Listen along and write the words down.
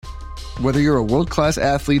Whether you're a world-class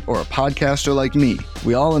athlete or a podcaster like me,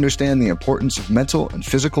 we all understand the importance of mental and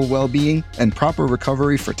physical well-being and proper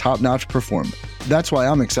recovery for top-notch performance. That's why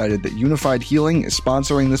I'm excited that Unified Healing is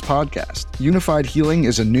sponsoring this podcast. Unified Healing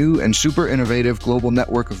is a new and super innovative global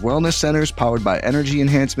network of wellness centers powered by Energy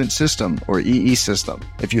Enhancement System, or EE System.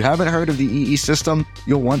 If you haven't heard of the EE System,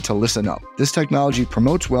 you'll want to listen up. This technology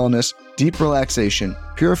promotes wellness, deep relaxation,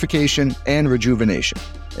 purification, and rejuvenation.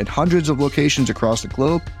 In hundreds of locations across the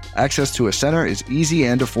globe, access to a center is easy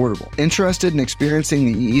and affordable. Interested in experiencing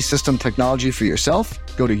the EE System technology for yourself?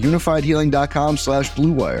 Go to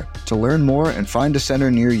unifiedhealing.com/bluewire to learn more and find a center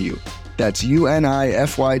near you. That's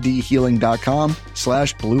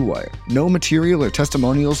unifydhealing.com/bluewire. No material or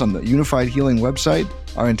testimonials on the Unified Healing website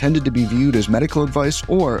are intended to be viewed as medical advice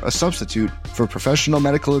or a substitute for professional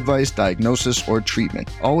medical advice, diagnosis, or treatment.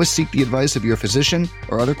 Always seek the advice of your physician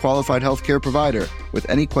or other qualified healthcare provider with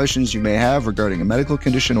any questions you may have regarding a medical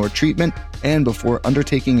condition or treatment and before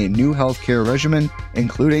undertaking a new healthcare regimen,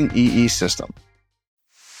 including EE System.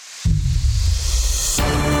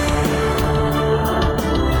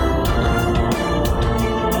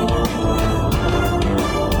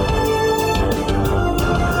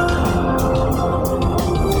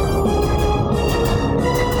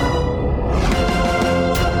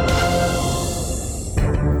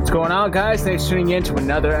 Guys, thanks for tuning in to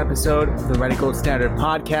another episode of the Ready Gold Standard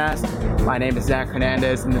podcast. My name is Zach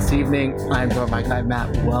Hernandez, and this evening I'm joined by my guy Matt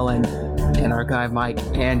Wellen and our guy Mike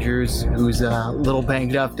Andrews, who's a little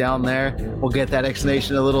banged up down there. We'll get that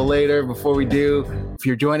explanation a little later. Before we do, if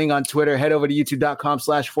you're joining on Twitter, head over to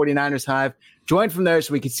youtube.com/49ershive. Join from there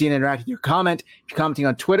so we can see and interact with your comment. If you're commenting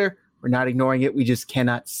on Twitter, we're not ignoring it. We just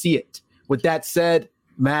cannot see it. With that said,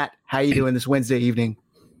 Matt, how you doing this Wednesday evening?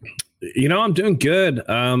 You know, I'm doing good.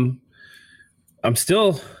 I'm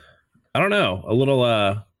still, I don't know, a little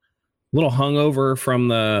hungover from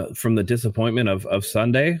the disappointment of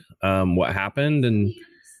Sunday, what happened. And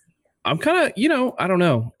I'm kind of, I don't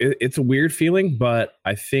know. It's a weird feeling, but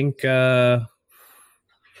I think, we got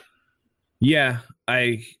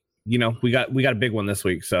a big one this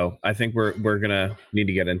week. So I think we're going to need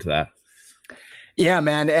to get into that. Yeah,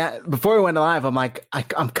 man. Before we went live, I'm like,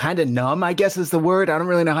 I'm kind of numb, I guess is the word. I don't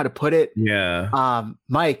really know how to put it. Yeah.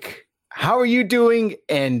 Mike, how are you doing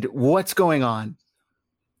and what's going on?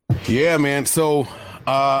 Yeah, man. So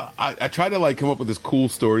I tried to come up with this cool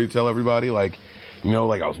story to tell everybody. I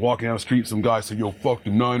was walking down the street, some guy said, "Yo, fuck the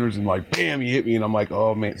Niners," and bam, he hit me. And I'm like,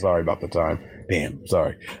 "Oh man, sorry about the time. Damn,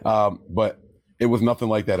 sorry." But it was nothing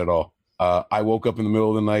like that at all. I woke up in the middle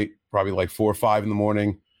of the night, probably 4 or 5 in the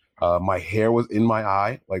morning. My hair was in my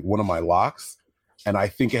eye, one of my locks. And I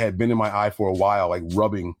think it had been in my eye for a while,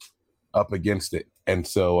 rubbing up against it. And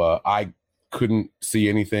so I couldn't see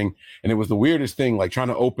anything. And it was the weirdest thing, trying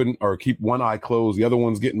to open or keep one eye closed. The other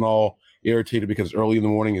one's getting all irritated because it's early in the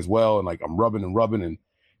morning as well. And I'm rubbing and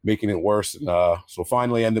making it worse. And so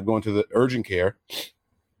finally I ended up going to the urgent care.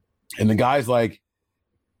 And the guy's like,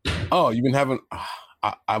 "Oh, you've been having..."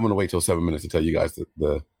 I'm going to wait till 7 minutes to tell you guys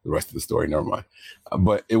the rest of the story. Never mind.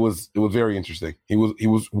 But it was very interesting. He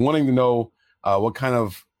was wanting to know what kind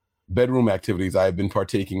of bedroom activities I had been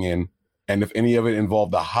partaking in, and if any of it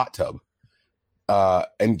involved a hot tub,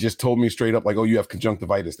 and just told me straight up, "Oh, you have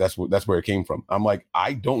conjunctivitis. That's where it came from." I'm like,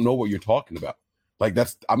 "I don't know what you're talking about.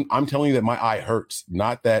 I'm telling you that my eye hurts,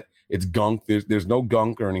 not that it's gunk. There's no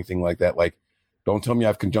gunk or anything like that. Don't tell me I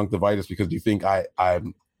have conjunctivitis because you think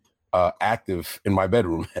I'm active in my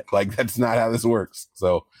bedroom. That's not how this works."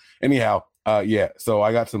 So anyhow, so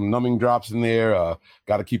I got some numbing drops in there.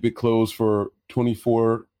 Got to keep it closed for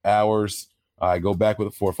 24 hours. I go back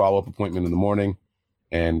for a follow-up appointment in the morning,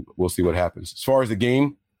 and we'll see what happens. As far as the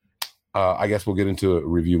game, I guess we'll get into a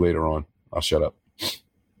review later on. I'll shut up.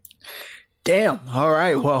 Damn. All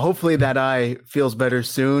right. Well, hopefully that eye feels better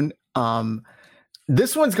soon.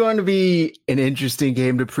 This one's going to be an interesting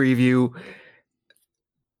game to preview.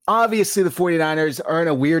 Obviously, the 49ers are in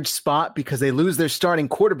a weird spot because they lose their starting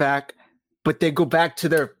quarterback, but they go back to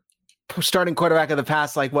their starting quarterback of the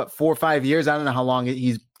past, 4 or 5 years. I don't know how long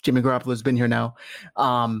Jimmy Garoppolo's been here now.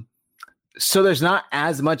 So there's not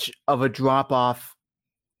as much of a drop-off,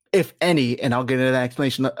 if any, and I'll get into that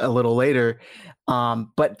explanation a little later.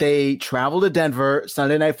 But they travel to Denver,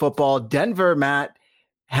 Sunday Night Football. Denver, Matt,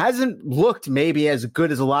 hasn't looked maybe as good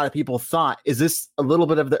as a lot of people thought. Is this a little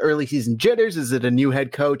bit of the early season jitters? Is it a new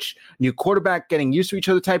head coach, new quarterback getting used to each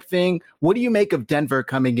other type thing? What do you make of Denver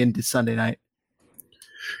coming into Sunday night?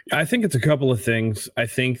 I think it's a couple of things. I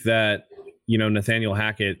think that, Nathaniel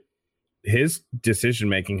Hackett, his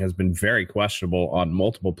decision-making has been very questionable on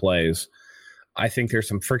multiple plays. I think there's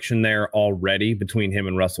some friction there already between him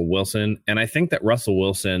and Russell Wilson. And I think that Russell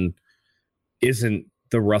Wilson isn't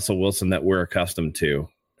the Russell Wilson that we're accustomed to.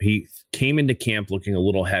 He came into camp looking a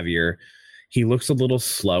little heavier. He looks a little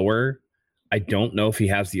slower. I don't know if he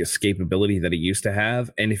has the escapability that he used to have.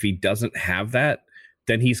 And if he doesn't have that,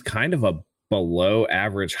 then he's kind of a below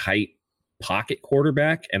average height pocket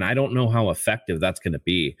quarterback. And I don't know how effective that's going to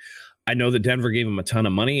be. I know that Denver gave him a ton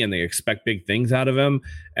of money and they expect big things out of him.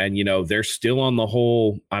 And, they're still on the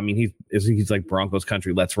whole. I mean, he's like Broncos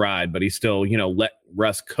country, let's ride, but he's still, let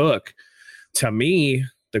Russ cook. To me,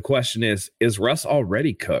 the question is Russ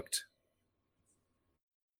already cooked?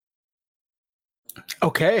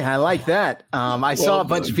 Okay, I like that. I saw a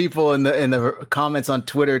bunch of people in the comments on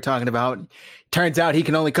Twitter talking about, turns out he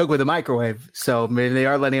can only cook with a microwave. So maybe they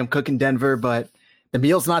are letting him cook in Denver, but the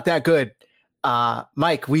meal's not that good.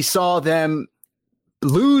 Mike, we saw them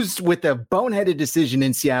lose with a boneheaded decision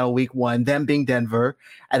in Seattle week 1, them being Denver.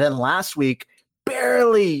 And then last week,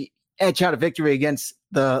 barely edge out a victory against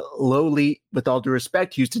the lowly, with all due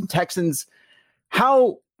respect, Houston Texans.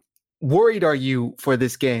 How worried are you for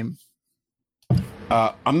this game?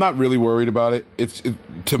 I'm not really worried about it.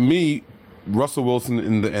 To me, Russell Wilson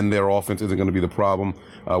and their offense isn't going to be the problem.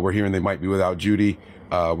 We're hearing they might be without Judy.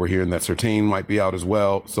 We're hearing that Surtain might be out as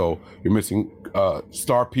well. So you're missing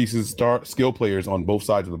star skill players on both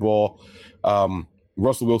sides of the ball.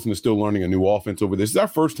 Russell Wilson is still learning a new offense over this. This is our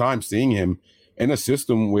first time seeing him in a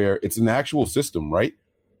system where it's an actual system, right?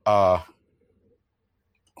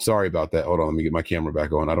 Sorry about that. Hold on, let me get my camera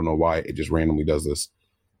back on. I don't know why it just randomly does this.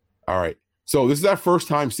 All right. So this is our first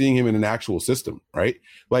time seeing him in an actual system, right?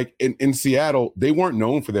 Like in Seattle, they weren't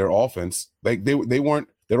known for their offense. Like they weren't,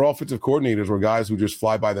 their offensive coordinators were guys who just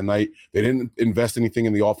fly by the night. They didn't invest anything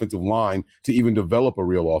in the offensive line to even develop a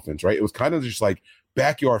real offense, right? It was kind of just like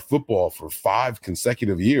backyard football for 5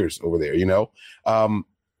 consecutive years over there,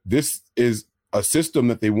 This is a system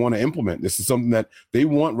that they want to implement. This is something that they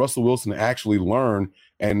want Russell Wilson to actually learn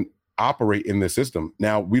and operate in this system.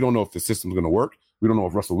 Now, we don't know if the system's going to work. We don't know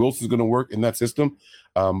if Russell Wilson is going to work in that system.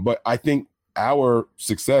 But I think our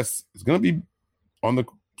success is going to be on the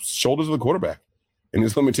shoulders of the quarterback and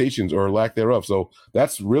his limitations or lack thereof. So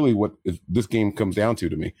that's really what this game comes down to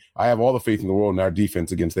me. I have all the faith in the world in our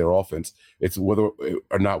defense against their offense. It's whether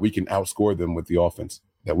or not we can outscore them with the offense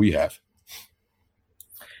that we have.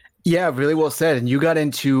 Yeah, really well said. And you got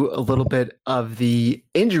into a little bit of the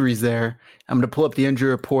injuries there. I'm going to pull up the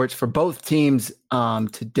injury reports for both teams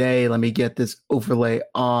today. Let me get this overlay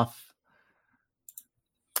off.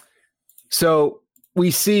 So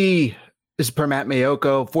we see, this is per Matt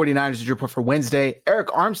Mayoko, 49ers injury report for Wednesday. Eric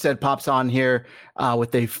Armstead pops on here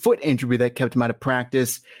with a foot injury that kept him out of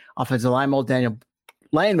practice. Offensive lineman Daniel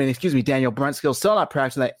Brunskill still not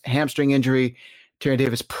practicing, that hamstring injury. Terry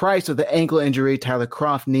Davis Price with the ankle injury, Tyler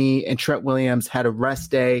Kroft knee, and Trent Williams had a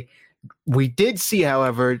rest day. We did see,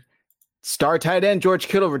 however, star tight end George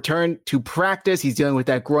Kittle return to practice. He's dealing with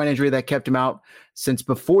that groin injury that kept him out since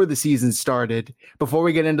before the season started. Before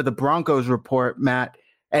we get into the Broncos report, Matt,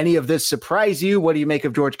 any of this surprise you? What do you make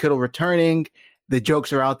of George Kittle returning? The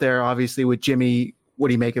jokes are out there, obviously, with Jimmy. What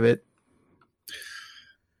do you make of it?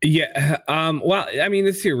 Yeah. Well, I mean,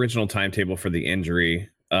 it's the original timetable for the injury.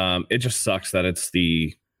 It just sucks that it's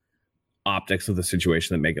the optics of the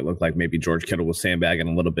situation that make it look like maybe George Kittle was sandbagging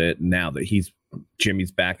a little bit. Now that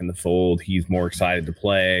Jimmy's back in the fold, he's more excited to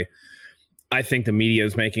play. I think the media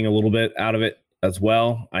is making a little bit out of it as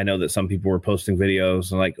well. I know that some people were posting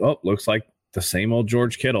videos and like, oh, looks like the same old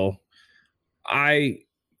George Kittle. I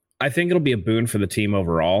think it'll be a boon for the team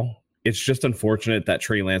overall. It's just unfortunate that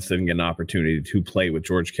Trey Lance didn't get an opportunity to play with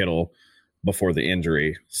George Kittle before the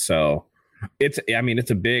injury. So it's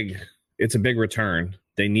a big return.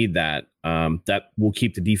 They need that. That will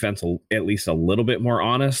keep the defense at least a little bit more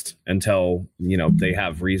honest until, they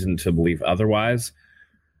have reason to believe otherwise.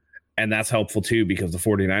 And that's helpful too, because the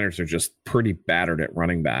 49ers are just pretty battered at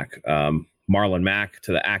running back. Marlon Mack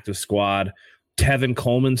to the active squad. Tevin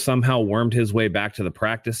Coleman somehow wormed his way back to the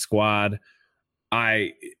practice squad.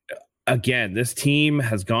 This team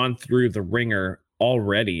has gone through the ringer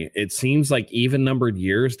already. It seems like even numbered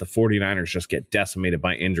years, the 49ers just get decimated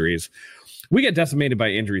by injuries. We get decimated by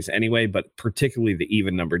injuries anyway, but particularly the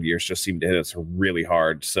even numbered years just seem to hit us really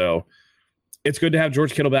hard. So it's good to have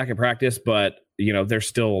George Kittle back in practice, but there's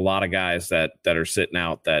still a lot of guys that are sitting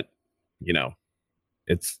out that,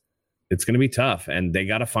 it's going to be tough, and they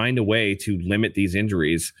got to find a way to limit these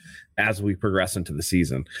injuries as we progress into the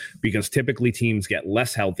season, because typically teams get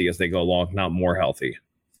less healthy as they go along, not more healthy.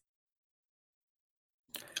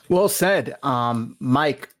 Well said.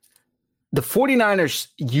 Mike, the 49ers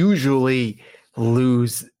usually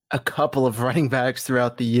lose a couple of running backs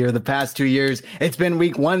throughout the year. The past 2 years, it's been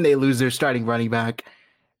week 1 they lose their starting running back.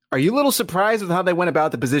 Are you a little surprised with how they went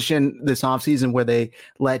about the position this offseason where they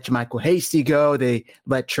let JaMychal Hasty go? They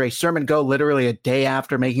let Trey Sermon go literally a day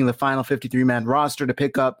after making the final 53-man roster to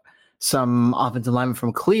pick up some offensive linemen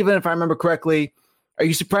from Cleveland, if I remember correctly. Are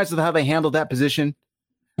you surprised with how they handled that position?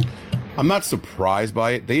 I'm not surprised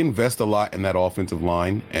by it. They invest a lot in that offensive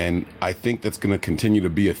line, and I think that's going to continue to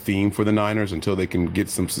be a theme for the Niners until they can get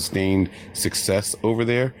some sustained success over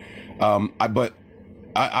there. But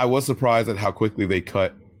I was surprised at how quickly they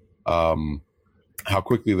cut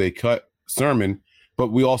Sermon,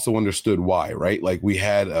 but we also understood why, right? Like we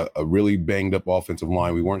had a really banged up offensive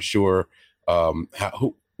line. We weren't sure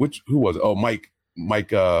who was it? Oh, Mike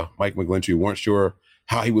McGlinchey. We weren't sure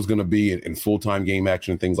how he was going to be in full-time game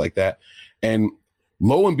action and things like that. And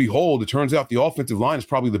lo and behold, it turns out the offensive line is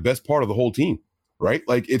probably the best part of the whole team, right?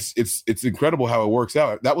 Like it's incredible how it works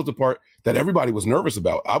out. That was the part that everybody was nervous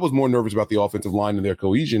about. I was more nervous about the offensive line and their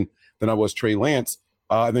cohesion than I was Trey Lance.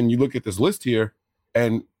 And then you look at this list here,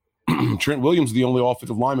 and Trent Williams is the only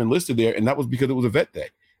offensive lineman listed there, and that was because it was a vet day.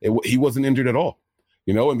 He wasn't injured at all,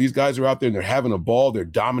 and these guys are out there and they're having a ball. They're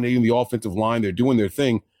dominating the offensive line. They're doing their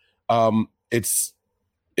thing.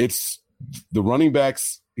 It's the running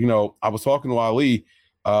backs. I was talking to Ali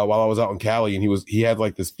while I was out in Cali, and he had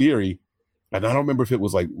like this theory, and I don't remember if it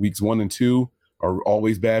was like weeks 1 and 2 are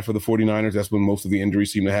always bad for the 49ers. That's when most of the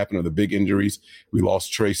injuries seem to happen, or the big injuries. We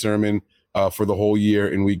lost Trey Sermon for the whole year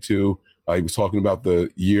in week 2. He was talking about the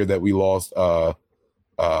year that we lost Bosa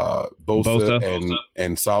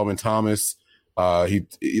and Solomon Thomas.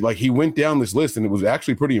 He went down this list, and it was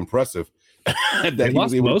actually pretty impressive. They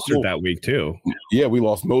lost Mostert that week too. Yeah, we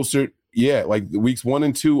lost Mostert. Yeah, like the weeks 1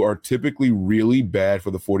 and 2 are typically really bad for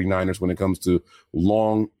the 49ers when it comes to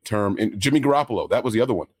long-term. And Jimmy Garoppolo, that was the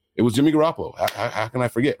other one. It was Jimmy Garoppolo. How can I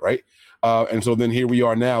forget, right? And so then here we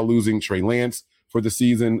are now losing Trey Lance for the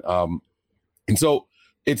season. And so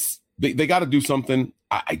they got to do something.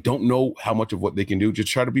 I don't know how much of what they can do. Just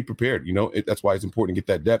try to be prepared. That's why it's important to get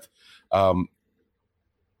that depth.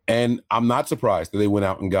 And I'm not surprised that they went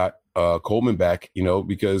out and got Coleman back,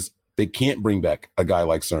 because they can't bring back a guy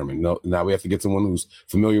like Sermon. Now we have to get someone who's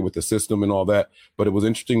familiar with the system and all that. But it was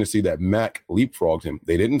interesting to see that Mack leapfrogged him.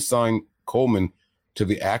 They didn't sign Coleman to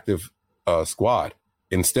the active squad.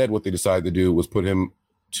 Instead, what they decided to do was put him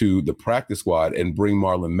to the practice squad and bring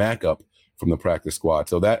Marlon Mack up from the practice squad.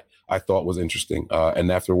 So that I thought was interesting. And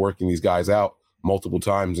after working these guys out multiple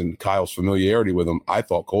times and Kyle's familiarity with them, I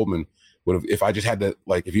thought Coleman would have, if I just had to,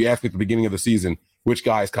 like, if you asked me at the beginning of the season, which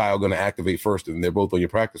guy is Kyle going to activate first, and they're both on your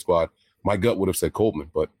practice squad, my gut would have said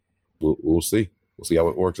Coleman, but we'll see. We'll see how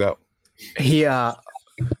it works out.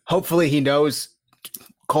 Hopefully he knows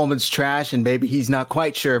Coleman's trash, and maybe he's not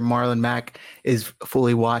quite sure Marlon Mack is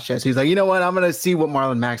fully washed. So he's like, you know what? I'm going to see what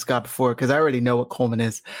Marlon Mack's got before, because I already know what Coleman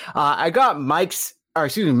is. I got Matt's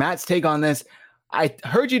take on this. I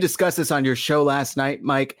heard you discuss this on your show last night,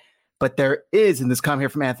 Mike, but there is, in this comment here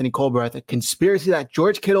from Anthony Colbert, a conspiracy that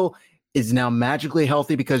George Kittle is now magically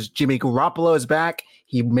healthy because Jimmy Garoppolo is back.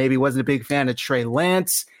 He maybe wasn't a big fan of Trey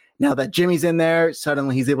Lance. Now that Jimmy's in there,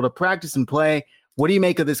 suddenly he's able to practice and play. What do you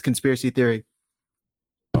make of this conspiracy theory?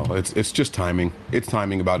 Oh, it's just timing. It's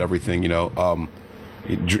timing about everything,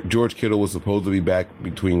 George Kittle was supposed to be back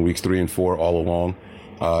between weeks 3 and 4 all along.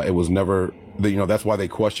 It was never, that's why they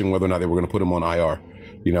questioned whether or not they were going to put him on IR.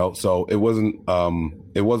 So it wasn't.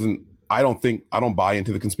 I don't buy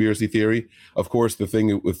into the conspiracy theory. Of course, the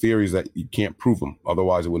thing with theories that you can't prove them.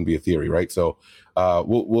 Otherwise, it wouldn't be a theory, right? So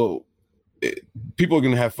people are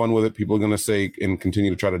going to have fun with it. People are going to say and continue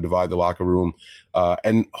to try to divide the locker room.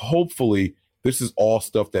 And hopefully this is all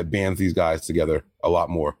stuff that bands these guys together a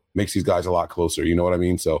lot more, makes these guys a lot closer. You know what I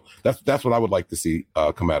mean? So that's what I would like to see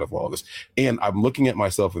come out of all of this. And I'm looking at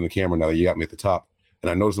myself in the camera now that you got me at the top,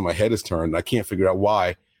 and I notice that my head is turned. And I can't figure out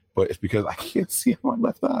why, but it's because I can't see on my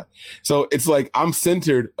left eye. So it's like I'm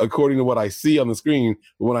centered according to what I see on the screen.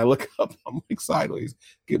 But when I look up, I'm like sideways.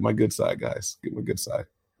 Get my good side, guys. Get my good side.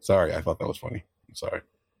 Sorry, I thought that was funny. I'm sorry.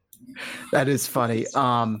 That is funny.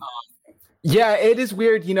 Yeah, it is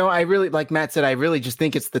weird. I really, like Matt said, I really just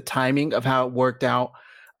think it's the timing of how it worked out.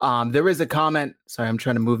 There is a comment. Sorry, I'm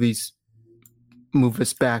trying to move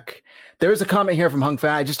us back. There is a comment here from Hung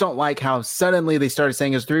Fan. I just don't like how suddenly they started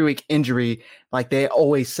saying it was a 3-week injury, like they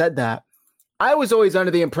always said that. I was always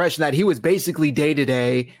under the impression that he was basically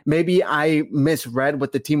day-to-day. Maybe I misread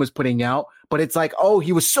what the team was putting out, but it's like, oh,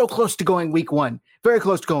 he was so close to going week 1, very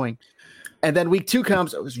close to going. And then week 2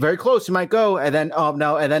 comes, it was very close, he might go. And then, oh,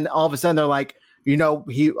 no. And then all of a sudden they're like, he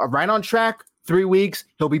right on track, 3 weeks,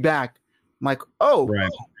 he'll be back. I'm like, oh,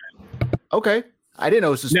 right. Okay. I didn't know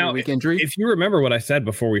it was a 3-week injury. If you remember what I said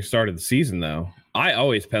before we started the season, though, I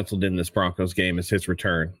always penciled in this Broncos game as his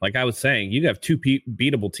return. Like I was saying, you have two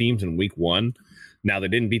beatable teams in week 1. Now, they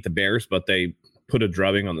didn't beat the Bears, but they put a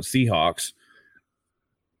drubbing on the Seahawks.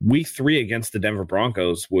 Week 3 against the Denver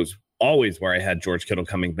Broncos was always where I had George Kittle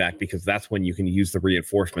coming back, because that's when you can use the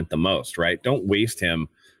reinforcement the most, right? Don't waste him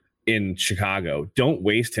in Chicago. Don't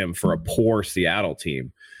waste him for a poor Seattle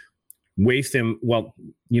team. Waste him,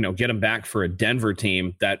 get him back for a Denver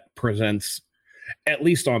team that presents, at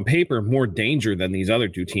least on paper, more danger than these other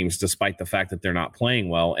two teams, despite the fact that they're not playing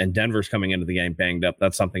well. And Denver's coming into the game banged up.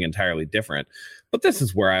 That's something entirely different. But this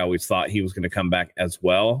is where I always thought he was going to come back as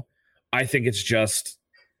well. I think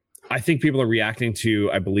people are reacting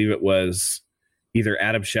to, I believe it was either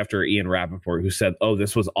Adam Schefter or Ian Rappaport, who said, oh,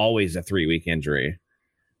 this was always a 3-week injury.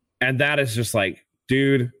 And that is just like,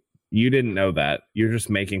 dude, you didn't know that. You're just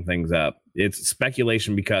making things up. It's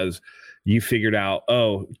speculation because you figured out,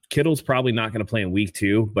 oh, Kittle's probably not going to play in week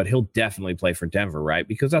 2, but he'll definitely play for Denver, right?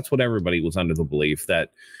 Because that's what everybody was under the belief,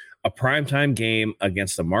 that a primetime game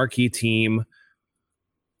against a marquee team,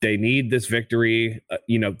 they need this victory.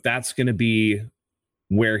 That's going to be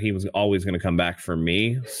where he was always going to come back for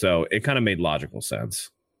me. So it kind of made logical sense.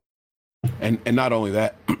 And not only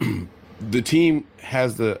that, the team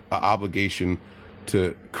has the obligation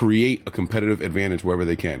to create a competitive advantage wherever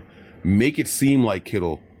they can. Make it seem like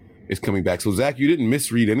Kittle is coming back. So, Zach, you didn't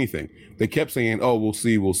misread anything. They kept saying, oh, we'll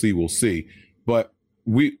see. But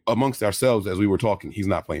we, amongst ourselves, as we were talking, he's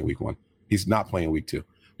not playing week 1. He's not playing week 2.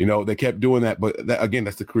 They kept doing that. But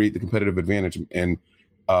that's to create the competitive advantage. And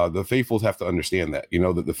the faithfuls have to understand that,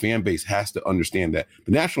 that the fan base has to understand that.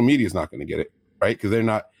 The national media is not going to get it, right? Because they're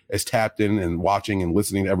not as tapped in and watching and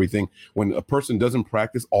listening to everything. When a person doesn't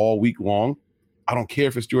practice all week long, I don't care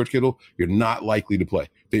if it's George Kittle, you're not likely to play.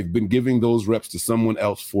 They've been giving those reps to someone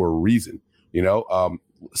else for a reason.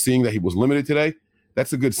 Seeing that he was limited today,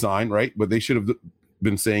 that's a good sign, right? But they should have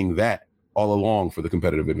been saying that all along for the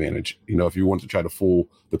competitive advantage, if you want to try to fool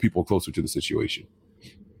the people closer to the situation.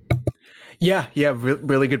 Yeah,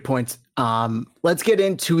 really good points. Let's get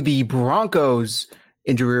into the Broncos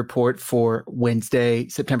injury report for Wednesday,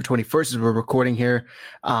 September 21st, as we're recording here.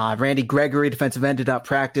 Randy Gregory, defensive end, did not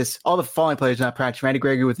practice. All the following players did not practice. Randy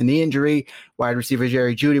Gregory with a knee injury, wide receiver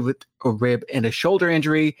Jerry Jeudy with a rib and a shoulder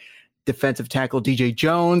injury, defensive tackle DJ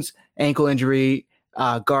Jones, ankle injury,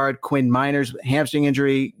 guard Quinn Miners, hamstring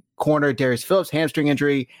injury, corner Darius Phillips, hamstring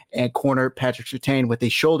injury, and corner Patrick Surtain with a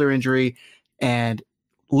shoulder injury. And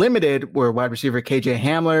limited were wide receiver KJ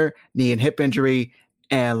Hamler, knee and hip injury,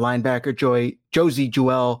 and linebacker Josie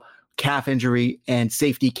Jewell, calf injury, and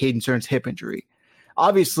safety Caden Stearns, hip injury.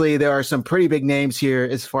 Obviously, there are some pretty big names here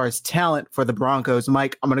as far as talent for the Broncos.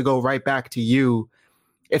 Mike, I'm going to go right back to you.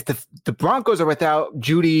 If the Broncos are without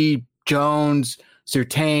Jeudy, Jones,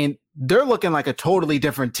 Surtain, they're looking like a totally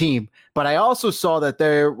different team. But I also saw that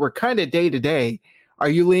they were kind of day-to-day. Are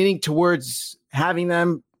you leaning towards having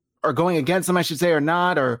them, or going against them, I should say, or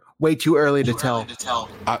not, or way too early to tell?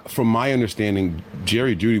 From my understanding,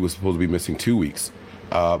 Jerry Jeudy was supposed to be missing 2 weeks.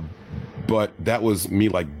 But that was me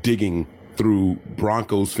digging through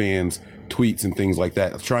Broncos fans' tweets and things like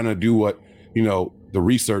that. I was trying to do what, the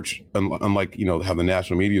research, unlike, how the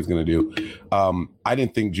national media is going to do. I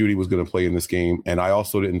didn't think Jeudy was going to play in this game. And I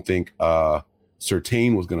also didn't think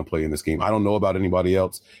Surtain was going to play in this game. I don't know about anybody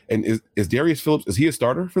else. And is Darius Phillips, is he a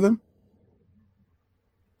starter for them?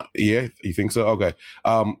 Yeah, you think so? Okay.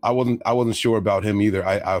 I wasn't sure about him either.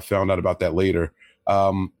 I found out about that later.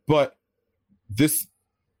 But this,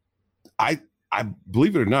 I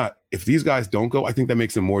believe it or not, if these guys don't go, I think that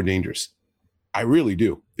makes them more dangerous. I really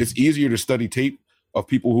do. It's easier to study tape of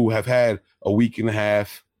people who have had a week and a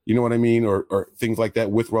half, you know what I mean, or things like that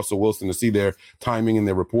with Russell Wilson, to see their timing and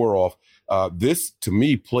their rapport off. This, to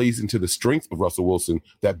me, plays into the strength of Russell Wilson,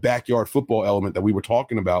 that backyard football element that we were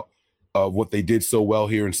talking about, of what they did so well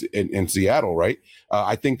here in Seattle, right?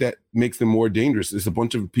 I think that makes them more dangerous. It's a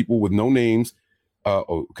bunch of people with no names.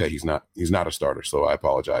 Okay, he's not a starter, so I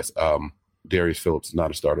apologize. Darius Phillips is not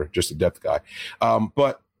a starter, just a depth guy.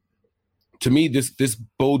 But to me, this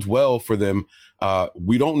bodes well for them.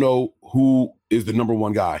 We don't know who is the number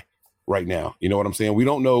one guy right now. You know what I'm saying? We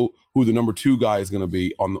don't know who the number 2 guy is going to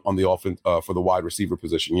be on the offense for the wide receiver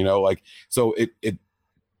position. So it.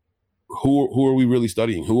 Who are we really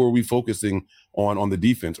studying? Who are we focusing on the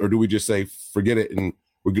defense? Or do we just say, forget it, and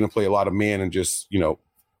we're going to play a lot of man and just,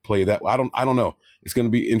 play that? I don't know. It's going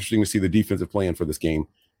to be interesting to see the defensive plan for this game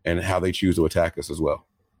and how they choose to attack us as well.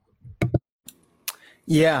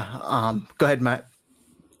 Yeah. Go ahead, Matt.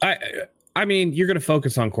 I mean, you're going to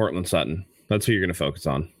focus on Courtland Sutton. That's who you're going to focus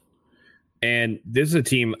on. And this is a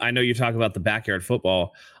team, I know you talk about the backyard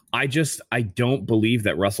football. I don't believe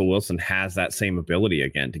that Russell Wilson has that same ability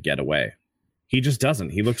again to get away. He just doesn't.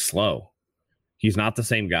 He looks slow. He's not the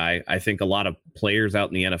same guy. I think a lot of players out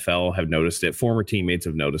in the NFL have noticed it. Former teammates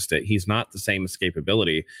have noticed it. He's not the same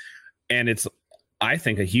escapability. And it's, I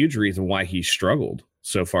think, a huge reason why he struggled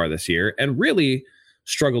so far this year and really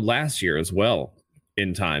struggled last year as well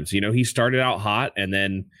in times. You know, he started out hot and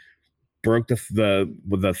then broke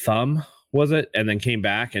the thumb, was it? And then came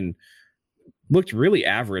back and looked really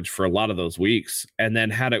average for a lot of those weeks, and then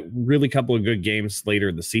had a really couple of good games later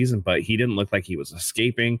in the season, but he didn't look like he was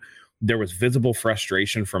escaping. There was visible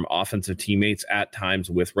frustration from offensive teammates at times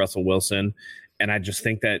with Russell Wilson. And I just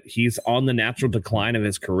think that he's on the natural decline of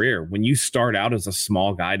his career. When you start out as a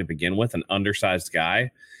small guy to begin with, an undersized guy,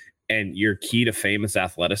 and your key to fame is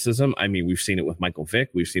athleticism. I mean, we've seen it with Michael Vick.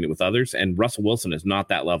 We've seen it with others. And Russell Wilson is not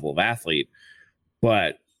that level of athlete.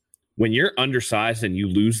 But when you're undersized and you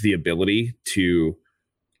lose the ability to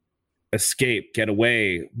escape, get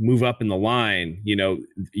away, move up in the line, you know,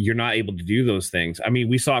 you're not able to do those things. I mean,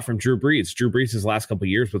 we saw it from Drew Brees. Drew Brees' last couple of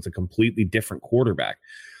years was a completely different quarterback.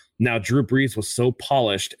 Now, Drew Brees was so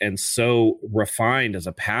polished and so refined as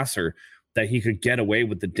a passer that he could get away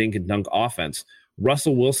with the dink and dunk offense.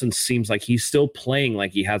 Russell Wilson seems like he's still playing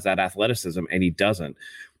like he has that athleticism, and he doesn't.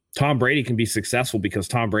 Tom Brady can be successful because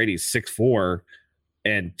Tom Brady's 6'4"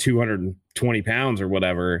 and 220 pounds or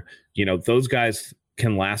whatever. You know, those guys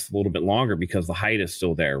can last a little bit longer because the height is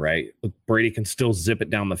still there, right? Brady can still zip it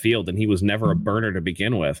down the field, and he was never a burner to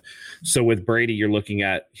begin with. So with Brady, you're looking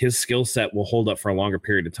at his skill set will hold up for a longer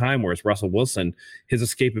period of time, whereas Russell Wilson, his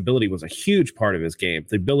escapability was a huge part of his game.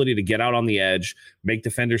 The ability to get out on the edge, make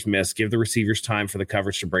defenders miss, give the receivers time for the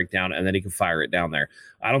coverage to break down, and then he can fire it down there.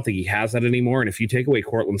 I don't think he has that anymore. And if you take away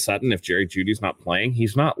Courtland Sutton, if Jerry Jeudy's not playing,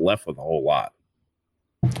 he's not left with a whole lot.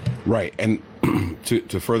 Right. And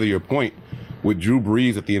to further your point, with Drew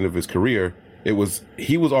Brees at the end of his career,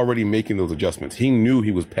 he was already making those adjustments. He knew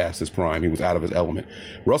he was past his prime. He was out of his element.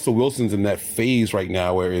 Russell Wilson's in that phase right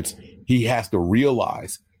now where he has to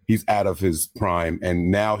realize he's out of his prime,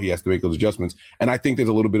 and now he has to make those adjustments. And I think there's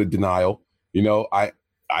a little bit of denial. You know,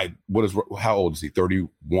 how old is he?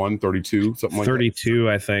 31, 32, something like 32,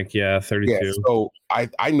 that? I think. Yeah, 32. Yeah, so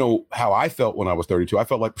I know how I felt when I was 32. I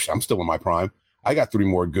felt like I'm still in my prime. I got 3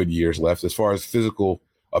 more good years left as far as physical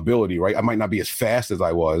ability, right? I might not be as fast as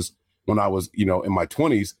I was when I was, you know, in my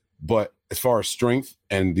 20s, but as far as strength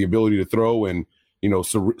and the ability to throw and, you know,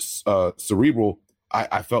 cerebral,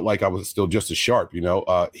 I felt like I was still just as sharp, you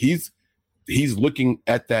know. He's looking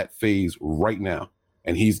at that phase right now,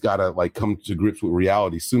 and he's got to like come to grips with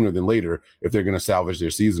reality sooner than later if they're going to salvage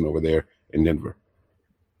their season over there in Denver.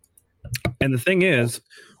 And the thing is,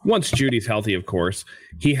 once Judy's healthy, of course,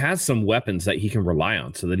 he has some weapons that he can rely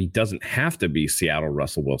on so that he doesn't have to be Seattle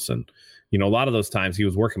Russell Wilson. You know, a lot of those times he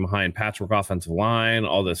was working behind patchwork offensive line,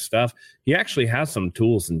 all this stuff. He actually has some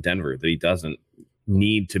tools in Denver that he doesn't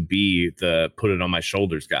need to be the put it on my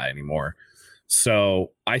shoulders guy anymore.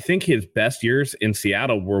 So I think his best years in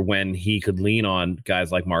Seattle were when he could lean on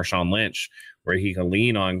guys like Marshawn Lynch, where he can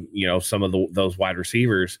lean on, you know, some of those wide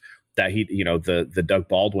receivers that he, you know, the Doug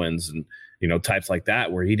Baldwins and, you know, types like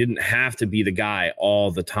that, where he didn't have to be the guy all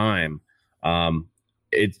the time.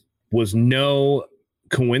 It was no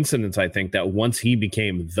coincidence, I think, that once he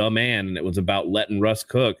became the man and it was about letting Russ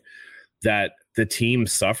cook, that the team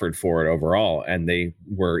suffered for it overall. And they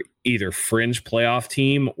were either fringe playoff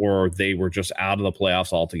team or they were just out of the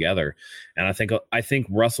playoffs altogether. And I think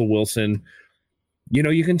Russell Wilson, you know,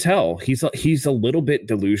 you can tell he's a little bit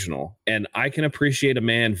delusional, and I can appreciate a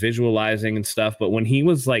man visualizing and stuff. But when he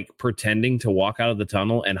was like pretending to walk out of the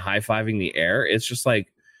tunnel and high-fiving the air, it's just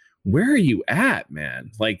like, where are you at,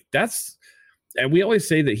 man? Like and we always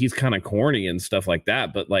say that he's kind of corny and stuff like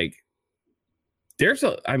that, but like, there's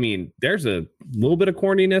a little bit of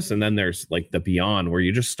corniness, and then there's like the beyond where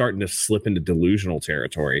you're just starting to slip into delusional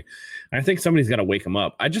territory. And I think somebody's got to wake him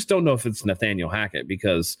up. I just don't know if it's Nathaniel Hackett,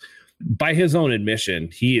 because by his own admission,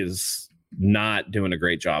 he is not doing a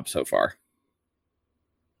great job so far.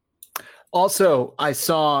 Also, I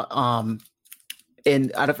saw,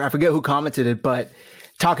 and I forget who commented it, but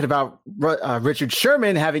talking about Richard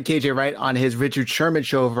Sherman having KJ Wright on his Richard Sherman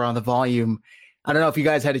show over on The Volume. I don't know if you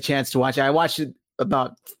guys had a chance to watch it. I watched it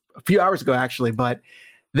about a few hours ago, actually, but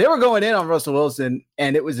they were going in on Russell Wilson,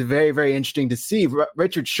 and it was very, very interesting to see.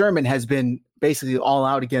 Richard Sherman has been basically all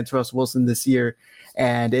out against Russell Wilson this year,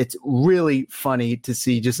 and it's really funny to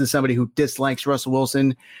see, just as somebody who dislikes Russell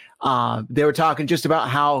Wilson. They were talking just about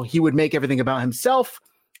how he would make everything about himself,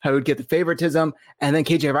 how he would get the favoritism. And then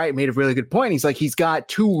KJ Wright made a really good point. He's like, he's got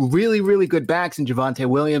two really, really good backs in Javonte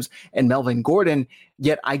Williams and Melvin Gordon,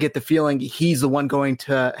 yet I get the feeling he's the one going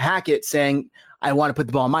to Hackett saying, I want to put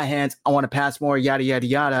the ball in my hands. I want to pass more, yada, yada,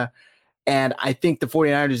 yada. And I think the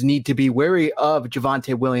 49ers need to be wary of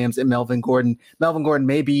Javonte Williams and Melvin Gordon. Melvin Gordon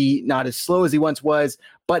may be not as slow as he once was,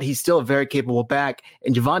 but he's still a very capable back.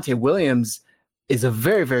 And Javonte Williams is a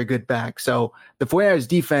very, very good back. So the 49ers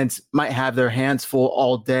defense might have their hands full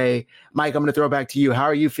all day. Mike, I'm going to throw it back to you. How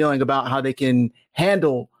are you feeling about how they can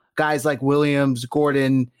handle guys like Williams,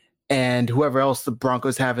 Gordon, and whoever else the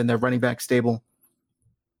Broncos have in their running back stable?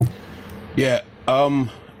 Yeah,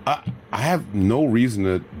 I have no reason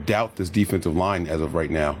to doubt this defensive line as of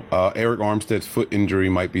right now. Eric Armstead's foot injury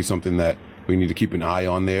might be something that we need to keep an eye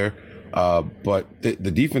on there. But the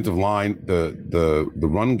defensive line, the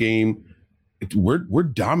run game, we're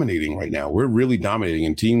dominating right now. We're really dominating,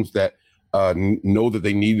 and teams that know that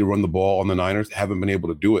they need to run the ball on the Niners haven't been able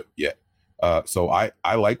to do it yet. So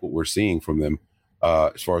I like what we're seeing from them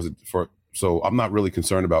so I'm not really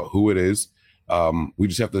concerned about who it is. We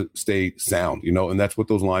just have to stay sound, and that's what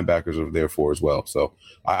those linebackers are there for as well. So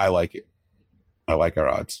I like it. I like our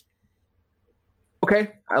odds.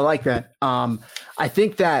 Okay, I like that. I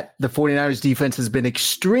think that the 49ers defense has been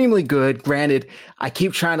extremely good. Granted, I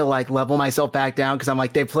keep trying to level myself back down because I'm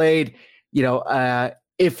like, they played,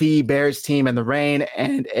 iffy Bears team in the rain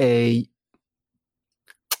and a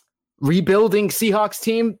rebuilding Seahawks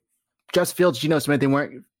team. Justin Fields, Geno Smith, they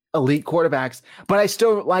weren't elite quarterbacks, but I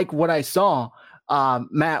still like what I saw.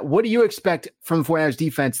 Matt, what do you expect from 49ers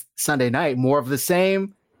defense Sunday night? More of the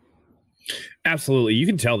same? Absolutely. You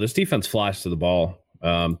can tell this defense flies to the ball.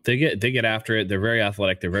 They get after it. They're very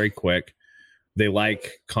athletic. They're very quick. They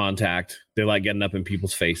like contact. They like getting up in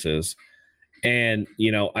people's faces. And,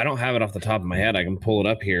 I don't have it off the top of my head. I can pull it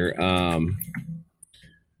up here.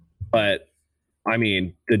 But I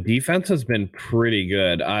mean, the defense has been pretty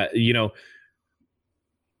good.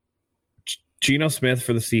 Geno Smith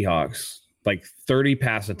for the Seahawks, 30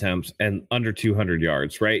 pass attempts and under 200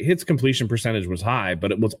 yards, right? His completion percentage was high,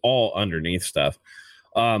 but it was all underneath stuff.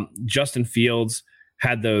 Justin Fields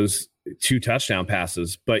had those 2 touchdown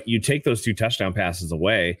passes, but you take those 2 touchdown passes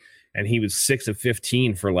away, and he was 6 of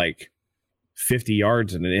 15 for 50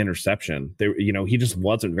 yards and an interception. He just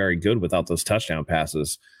wasn't very good without those touchdown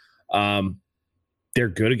passes. They're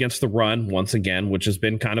good against the run once again, which has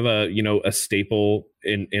been kind of a staple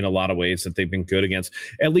in a lot of ways that they've been good against,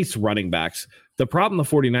 at least running backs. The problem the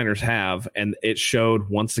 49ers have, and it showed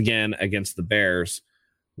once again against the Bears,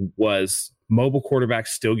 was mobile quarterbacks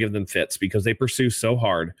still give them fits because they pursue so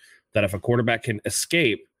hard that if a quarterback can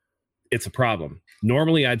escape, it's a problem.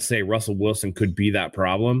 Normally, I'd say Russell Wilson could be that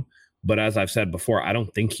problem. But as I've said before, I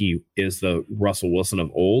don't think he is the Russell Wilson of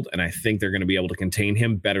old, and I think they're going to be able to contain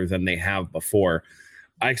him better than they have before.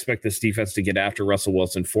 I expect this defense to get after Russell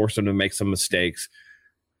Wilson, force him to make some mistakes,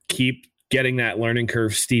 keep getting that learning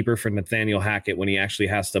curve steeper for Nathaniel Hackett when he actually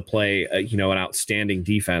has to play, an outstanding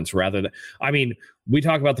defense rather than, we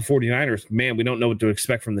talk about the 49ers, man, we don't know what to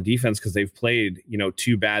expect from the defense because they've played,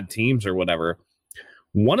 2 bad teams or whatever.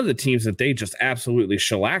 One of the teams that they just absolutely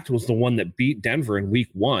shellacked was the one that beat Denver in week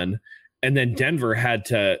 1. And then Denver had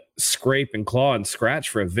to scrape and claw and scratch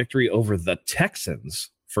for a victory over the Texans,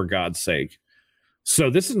 for God's sake. So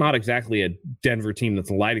this is not exactly a Denver team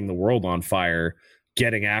that's lighting the world on fire,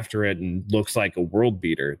 getting after it, and looks like a world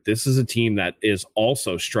beater. This is a team that is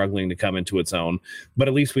also struggling to come into its own. But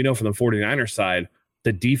at least we know from the 49ers side,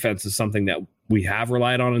 the defense is something that we have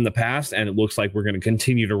relied on in the past, and it looks like we're going to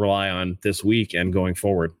continue to rely on this week and going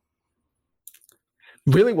forward.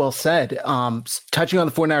 Really well said. Touching on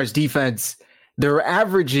the 49ers defense, they're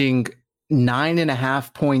averaging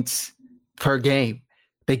 9.5 points per game.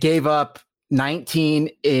 They gave up 19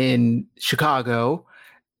 in Chicago,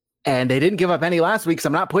 and they didn't give up any last week. So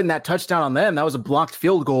I'm not putting that touchdown on them. That was a blocked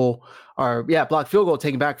field goal,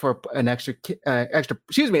 taken back for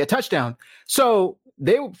a touchdown. So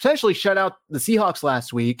they essentially shut out the Seahawks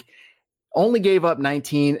last week, only gave up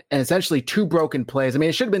 19 and essentially 2 broken plays. I mean,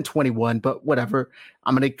 it should have been 21, but whatever.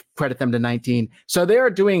 I'm going to credit them to 19. So they are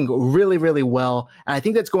doing really, really well. And I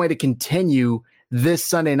think that's going to continue this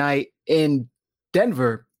Sunday night in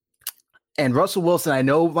Denver. And Russell Wilson, I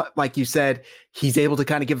know, like you said, he's able to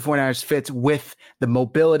kind of give the 49ers fits with the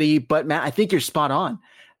mobility. But, Matt, I think you're spot on.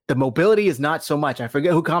 The mobility is not so much. I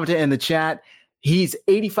forget who commented in the chat. He's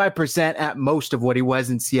 85% at most of what he was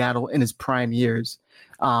in Seattle in his prime years.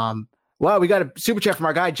 Wow, we got a super chat from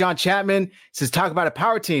our guy, John Chapman. He says, talk about a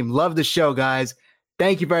power team. Love the show, guys.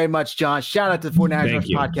 Thank you very much, John. Shout out to the 49ers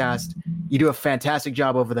podcast. You do a fantastic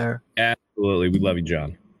job over there. Absolutely. We love you,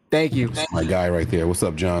 John. Thank you. My guy right there. What's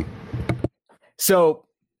up, John? So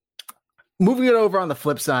moving it over on the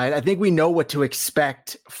flip side, I think we know what to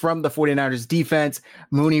expect from the 49ers defense.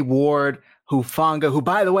 Mooney, Ward, Hufanga, who,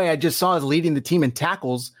 by the way, I just saw is leading the team in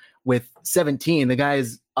tackles with 17. The guy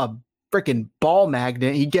is a freaking ball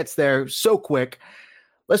magnet. He gets there so quick.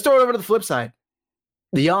 Let's throw it over to the flip side.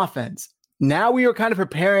 The offense. Now we are kind of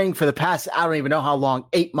preparing for the past, I don't even know how long,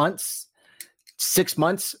 8 months, 6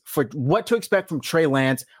 months, for what to expect from Trey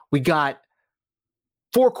Lance. We got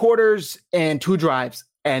 4 quarters and 2 drives,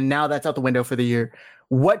 and now that's out the window for the year.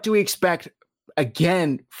 What do we expect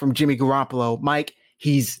again from Jimmy Garoppolo? Mike,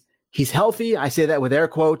 he's healthy. I say that with air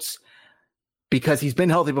quotes because he's been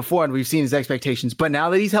healthy before and we've seen his expectations. But now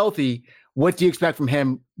that he's healthy, what do you expect from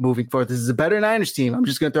him moving forward? This is a better Niners team. I'm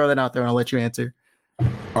just going to throw that out there and I'll let you answer.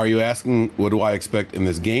 Are you asking what do I expect in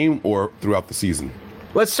this game or throughout the season?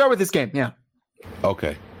 Let's start with this game. Yeah.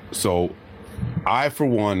 Okay. So I, for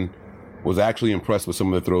one, was actually impressed with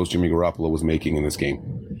some of the throws Jimmy Garoppolo was making in this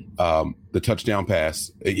game. The touchdown pass,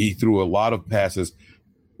 he threw a lot of passes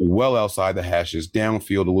well outside the hashes,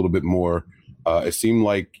 downfield a little bit more. It seemed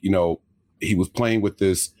like, he was playing with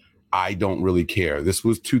this, I don't really care. This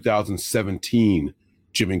was 2017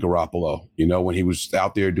 Jimmy Garoppolo, when he was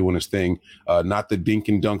out there doing his thing, not the dink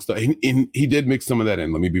and dunk stuff. He did mix some of that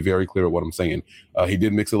in. Let me be very clear at what I'm saying. He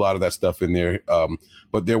did mix a lot of that stuff in there.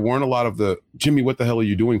 But there weren't a lot of the, Jimmy, what the hell are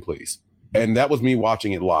you doing, please? And that was me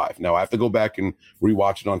watching it live. Now, I have to go back and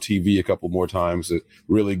rewatch it on TV a couple more times to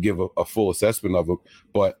really give a full assessment of it.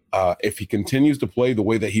 But if he continues to play the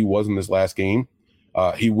way that he was in this last game,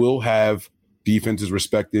 he will have defenses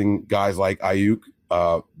respecting guys like Ayuk.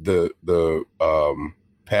 The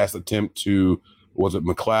pass attempt to, was it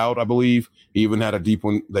McLeod, I believe? He even had a deep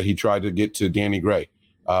one that he tried to get to Danny Gray.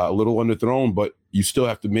 A little underthrown, but you still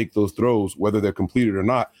have to make those throws, whether they're completed or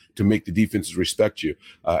not, to make the defenses respect you.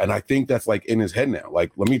 And I think that's like in his head now.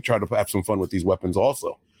 Like, let me try to have some fun with these weapons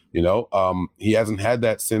also. He hasn't had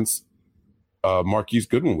that since Marquise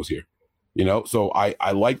Goodwin was here. So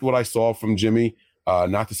I liked what I saw from Jimmy.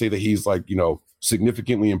 Not to say that he's like,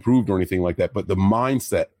 significantly improved or anything like that, but the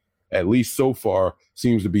mindset, at least so far,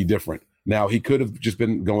 seems to be different. Now, he could have just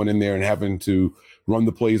been going in there and having to run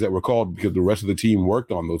the plays that were called because the rest of the team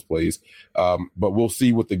worked on those plays. But we'll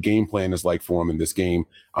see what the game plan is like for him in this game.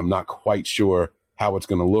 I'm not quite sure how it's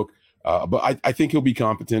going to look. But I think he'll be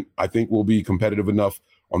competent. I think we'll be competitive enough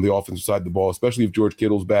on the offensive side of the ball, especially if George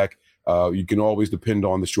Kittle's back. You can always depend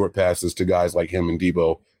on the short passes to guys like him and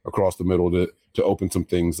Debo across the middle to open some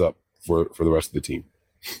things up for the rest of the team.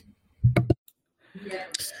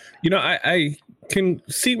 I can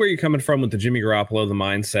see where you're coming from with the Jimmy Garoppolo, the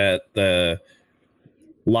mindset, the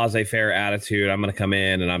laissez-faire attitude. I'm going to come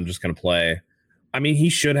in and I'm just going to play. I mean, he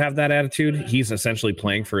should have that attitude. He's essentially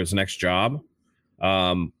playing for his next job.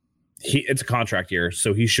 It's a contract year,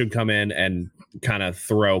 so he should come in and kind of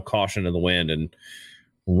throw caution to the wind and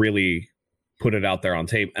really put it out there on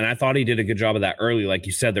tape. And I thought he did a good job of that early. Like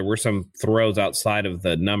you said, there were some throws outside of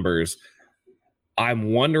the numbers.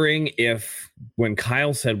 I'm wondering if when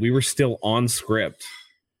Kyle said we were still on script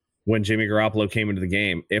when Jimmy Garoppolo came into the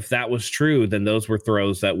game, if that was true, then those were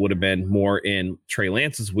throws that would have been more in Trey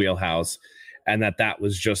Lance's wheelhouse, and that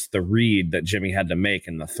was just the read that Jimmy had to make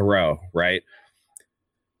in the throw, right?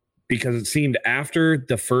 Because it seemed after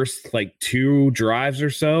the first 2 drives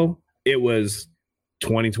or so, it was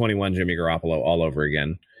 2021 Jimmy Garoppolo all over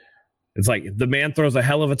again. It's like the man throws a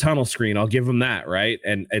hell of a tunnel screen. I'll give him that, right?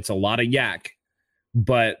 And it's a lot of yak.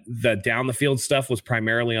 But the down the field stuff was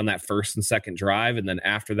primarily on that first and second drive. And then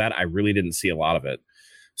after that, I really didn't see a lot of it.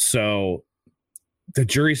 So the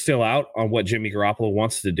jury's still out on what Jimmy Garoppolo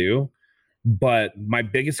wants to do. But my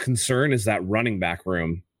biggest concern is that running back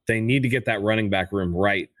room. They need to get that running back room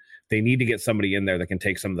right. They need to get somebody in there that can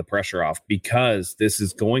take some of the pressure off, because this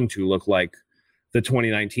is going to look like the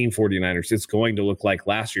 2019 49ers. It's going to look like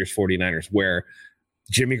last year's 49ers, where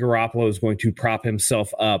Jimmy Garoppolo is going to prop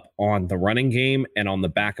himself up on the running game and on the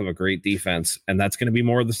back of a great defense. And that's going to be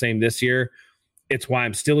more of the same this year. It's why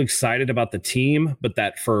I'm still excited about the team, but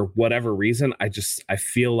that for whatever reason, I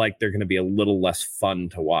feel like they're going to be a little less fun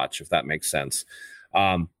to watch, if that makes sense.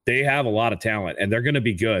 They have a lot of talent and they're going to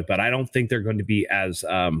be good, but I don't think they're going to be as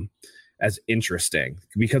interesting,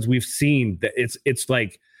 because we've seen that it's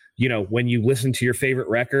like, when you listen to your favorite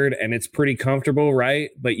record and it's pretty comfortable,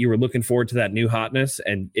 right? But you were looking forward to that new hotness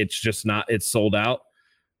and it's just not, it's sold out.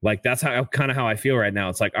 Like that's how I feel right now.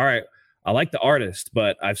 It's like, all right, I like the artist,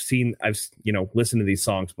 but I've listened to these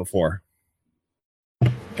songs before.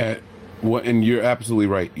 And you're absolutely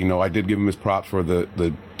right. I did give him his props for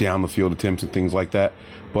the down the field attempts and things like that.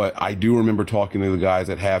 But I do remember talking to the guys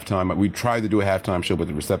at halftime. We tried to do a halftime show, but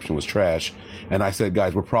the reception was trash. And I said,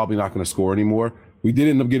 guys, we're probably not going to score anymore. We did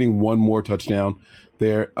end up getting one more touchdown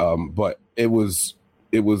there. But it was,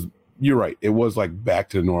 you're right. It was like back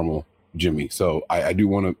to normal Jimmy. So I do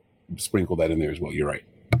want to sprinkle that in there as well. You're right.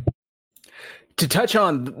 To touch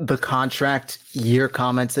on the contract year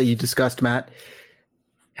comments that you discussed, Matt,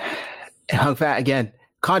 Hung Fat, again,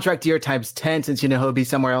 contract year times 10, since you know he'll be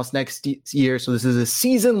somewhere else next year. So this is a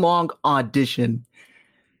season-long audition.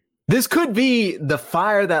 This could be the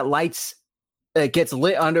fire that gets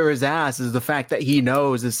lit under his ass, is the fact that he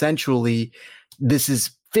knows essentially this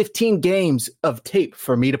is 15 games of tape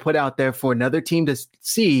for me to put out there for another team to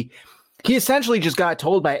see. He essentially just got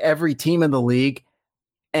told by every team in the league,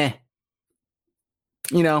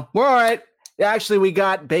 we're all right. Actually, we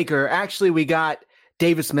got Baker. Actually, we got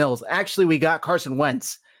Davis Mills. Actually, we got Carson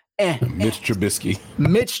Wentz. Mitch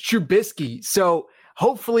Trubisky. So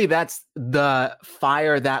hopefully that's the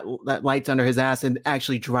fire that lights under his ass and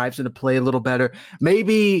actually drives him to play a little better.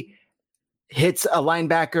 Maybe hits a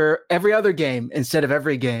linebacker every other game instead of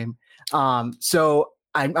every game. So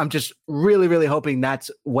I'm just really, really hoping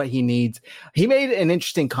that's what he needs. He made an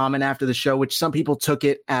interesting comment after the show, which some people took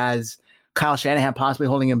it as Kyle Shanahan possibly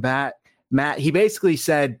holding him back. Matt, he basically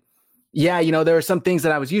said, yeah, there are some things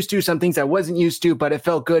that I was used to, some things I wasn't used to, but it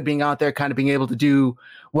felt good being out there, kind of being able to do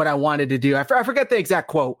what I wanted to do. I forget the exact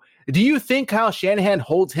quote. Do you think Kyle Shanahan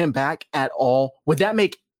holds him back at all? Would that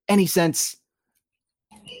make any sense?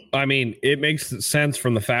 I mean, it makes sense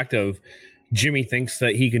from the fact of Jimmy thinks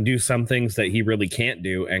that he can do some things that he really can't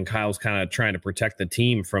do, and Kyle's kind of trying to protect the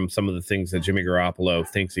team from some of the things that Jimmy Garoppolo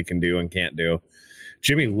thinks he can do and can't do.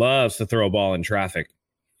 Jimmy loves to throw a ball in traffic.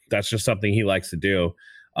 That's just something he likes to do.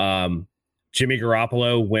 Jimmy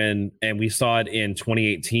Garoppolo, and we saw it in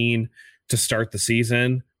 2018 to start the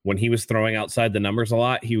season, when he was throwing outside the numbers a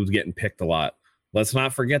lot, he was getting picked a lot. Let's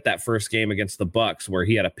not forget that first game against the Bucs where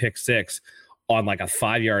he had a pick six on like a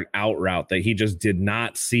 5-yard out route that he just did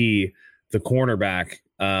not see the cornerback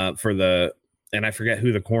and I forget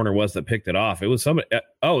who the corner was that picked it off. It was somebody. It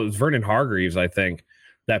was Vernon Hargreaves, I think,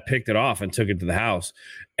 that picked it off and took it to the house.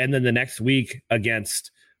 And then the next week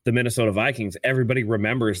against the Minnesota Vikings, everybody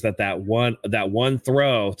remembers that one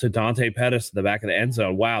throw to Dante Pettis in the back of the end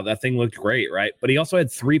zone. Wow, that thing looked great, right? But he also had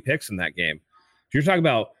 3 picks in that game. You're talking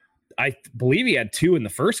about, I believe he had 2 in the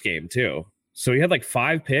first game too. So he had like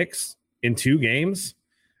 5 picks in 2 games.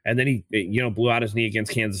 And then he, blew out his knee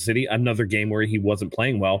against Kansas City, another game where he wasn't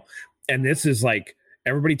playing well. And this is like,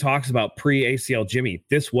 everybody talks about pre-ACL Jimmy.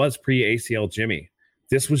 This was pre-ACL Jimmy.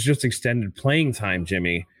 This was just extended playing time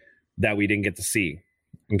Jimmy that we didn't get to see.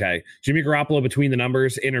 Okay. Jimmy Garoppolo between the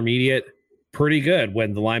numbers, intermediate, pretty good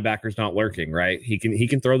when the linebacker's not lurking, right? He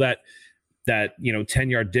can throw that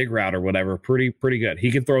 10-yard dig route or whatever, pretty good. He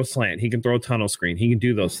can throw a slant. He can throw a tunnel screen. He can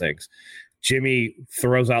do those things. Jimmy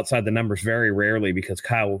throws outside the numbers very rarely because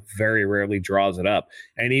Kyle very rarely draws it up.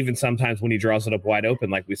 And even sometimes when he draws it up wide open,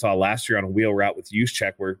 like we saw last year on a wheel route with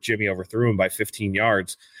Juszczyk where Jimmy overthrew him by 15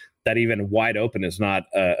 yards, that even wide open is not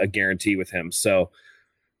a guarantee with him. So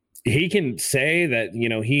he can say that,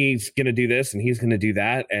 he's going to do this and he's going to do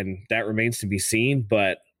that, and that remains to be seen.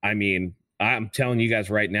 But, I mean, I'm telling you guys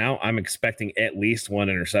right now, I'm expecting at least 1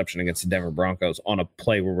 interception against the Denver Broncos on a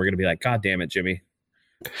play where we're going to be like, God damn it, Jimmy.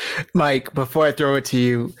 Mike, before I throw it to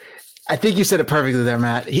you, I think you said it perfectly there,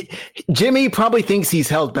 Matt. Jimmy probably thinks he's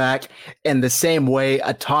held back in the same way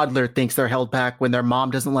a toddler thinks they're held back when their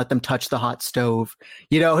mom doesn't let them touch the hot stove.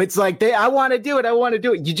 It's like, I want to do it. I want to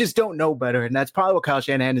do it. You just don't know better. And that's probably what Kyle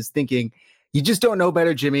Shanahan is thinking. You just don't know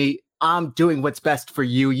better, Jimmy. I'm doing what's best for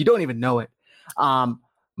you. You don't even know it.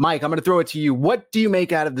 Mike, I'm going to throw it to you. What do you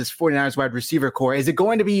make out of this 49ers wide receiver core? Is it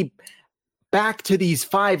going to be back to these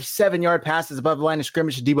 5-7 yard passes above the line of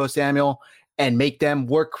scrimmage to Deebo Samuel and make them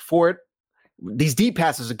work for it? These deep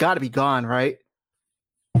passes have got to be gone, right?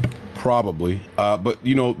 Probably. But,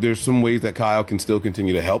 there's some ways that Kyle can still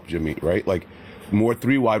continue to help Jimmy, right? Like more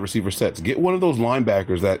 3 wide receiver sets. Get one of those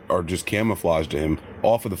linebackers that are just camouflage to him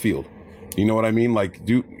off of the field. You know what I mean? Like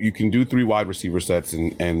you can do 3 wide receiver sets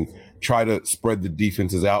and try to spread the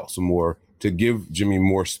defenses out some more to give Jimmy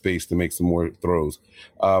more space to make some more throws.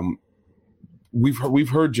 We've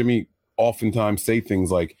heard Jimmy oftentimes say things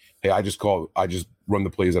like, "Hey, I just run the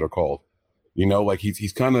plays that are called." Like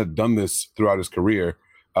he's kind of done this throughout his career.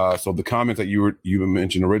 So the comments that you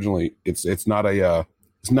mentioned originally, it's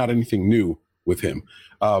not anything new with him.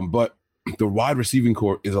 But the wide receiving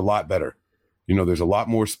core is a lot better. There's a lot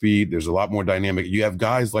more speed. There's a lot more dynamic. You have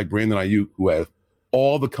guys like Brandon Ayuk who have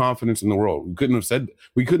all the confidence in the world.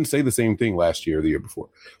 We couldn't say the same thing last year or the year before.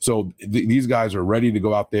 So these guys are ready to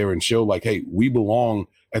go out there and show like, hey, we belong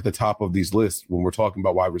at the top of these lists when we're talking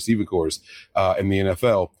about wide receiver cores in the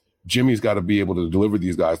NFL. Jimmy's got to be able to deliver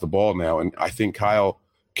these guys the ball now. And I think Kyle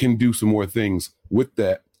can do some more things with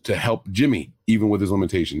that to help Jimmy, even with his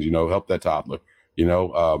limitations, help that toddler, he's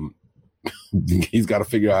got to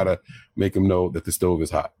figure out how to make him know that the stove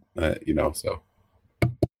is hot, so.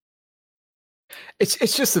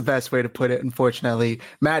 It's just the best way to put it, unfortunately.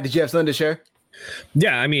 Matt, did you have something to share?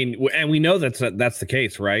 Yeah, I mean, and we know that's the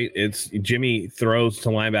case, right? It's Jimmy throws to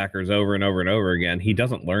linebackers over and over and over again. He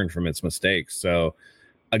doesn't learn from its mistakes. So,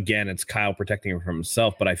 again, it's Kyle protecting him from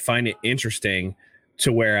himself. But I find it interesting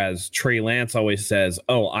to whereas Trey Lance always says,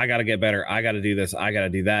 oh, I got to get better. I got to do this. I got to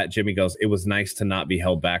do that. Jimmy goes, it was nice to not be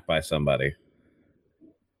held back by somebody.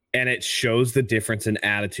 And it shows the difference in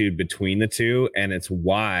attitude between the two. And it's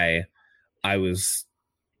why I was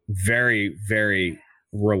very, very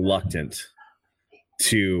reluctant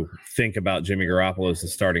to think about Jimmy Garoppolo as the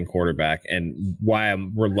starting quarterback, and why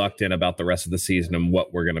I'm reluctant about the rest of the season and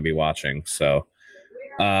what we're going to be watching. So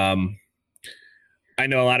I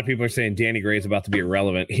know a lot of people are saying Danny Gray is about to be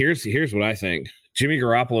irrelevant. Here's what I think. Jimmy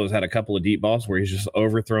Garoppolo has had a couple of deep balls where he's just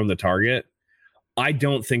overthrown the target. I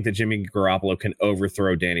don't think that Jimmy Garoppolo can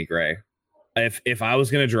overthrow Danny Gray. If I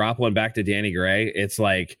was going to drop one back to Danny Gray, it's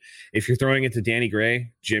like if you're throwing it to Danny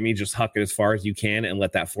Gray, Jimmy, just huck it as far as you can and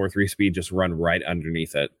let that 4.3 speed just run right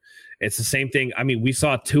underneath it. It's the same thing. I mean, we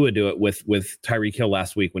saw Tua do it with Tyreek Hill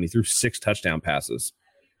last week when he threw 6 touchdown passes.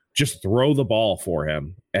 Just throw the ball for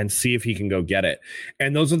him and see if he can go get it.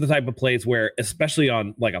 And those are the type of plays where, especially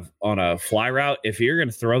on a fly route, if you're going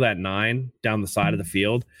to throw that 9 down the side of the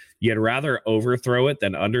field, you'd rather overthrow it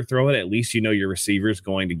than underthrow it. At least your receiver is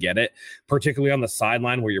going to get it, particularly on the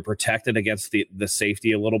sideline where you're protected against the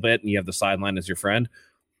safety a little bit and you have the sideline as your friend.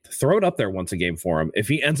 Throw it up there once a game for him. If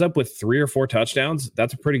he ends up with 3 or 4 touchdowns,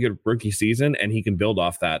 that's a pretty good rookie season, and he can build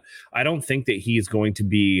off that. I don't think that he's going to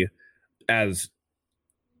be as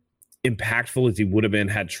impactful as he would have been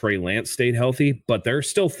had Trey Lance stayed healthy, but there are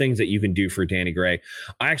still things that you can do for Danny Gray.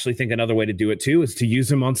 I actually think another way to do it too is to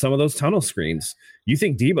use him on some of those tunnel screens. You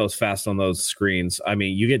think Debo's fast on those screens. I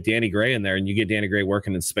mean, you get Danny Gray in there and you get Danny Gray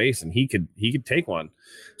working in space, and he could take one.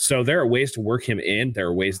 So there are ways to work him in. There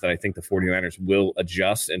are ways that I think the 49ers will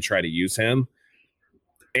adjust and try to use him.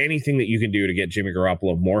 Anything that you can do to get Jimmy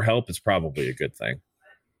Garoppolo more help is probably a good thing.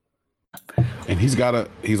 And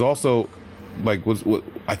he's also like what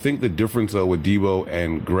I think the difference with Debo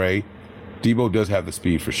and Gray, Debo does have the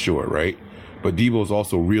speed for sure, right? But Debo is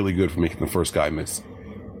also really good for making the first guy miss.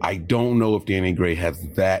 I don't know if Danny Gray has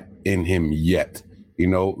that in him yet.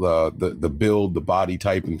 The build, the body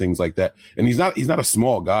type, and things like that. And he's not a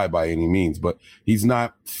small guy by any means, but he's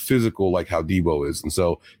not physical like how Debo is. And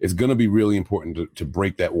so it's going to be really important to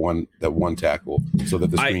break that one tackle so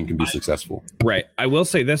that the screen can be successful. Right. I will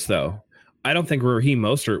say this though. I don't think Raheem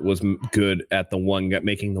Mostert was good at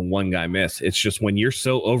making the one guy miss. It's just when you're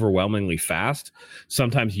so overwhelmingly fast,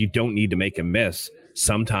 sometimes you don't need to make him miss.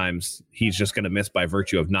 Sometimes he's just going to miss by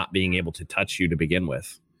virtue of not being able to touch you to begin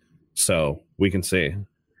with. So we can see.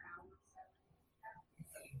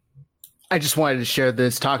 I just wanted to share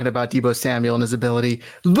this, talking about Debo Samuel and his ability.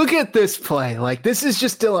 Look at this play. Like, this is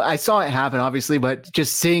just still, I saw it happen, obviously, but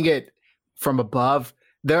just seeing it from above,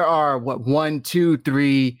 there are 1, 2,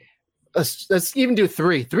 3. Let's even do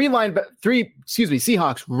 3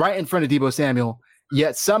 Seahawks right in front of Debo Samuel.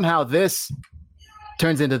 Yet somehow this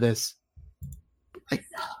turns into this. Like,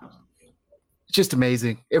 it's just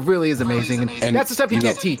amazing. It really is amazing. And that's the stuff you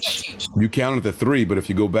can't teach. You counted the 3, but if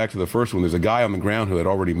you go back to the first one, there's a guy on the ground who had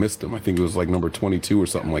already missed him. I think it was like number 22 or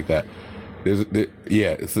something like that.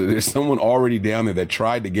 There's someone already down there that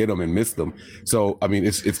tried to get him and missed them. So I mean,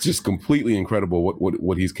 it's just completely incredible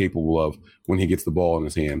what he's capable of when he gets the ball in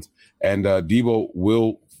his hands. And Debo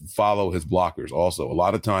will follow his blockers. Also, a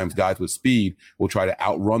lot of times guys with speed will try to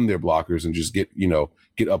outrun their blockers and just get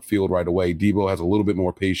upfield right away. Debo has a little bit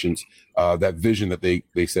more patience. That vision that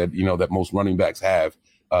they said that most running backs have.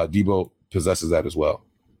 Debo possesses that as well.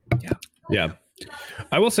 Yeah.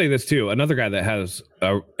 I will say this too. Another guy that has,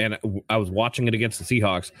 and I was watching it against the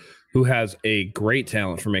Seahawks, who has a great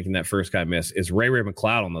talent for making that first guy miss, is Ray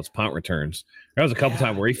McCloud on those punt returns. There was a couple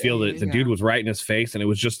times where he fielded it. The dude was right in his face, and it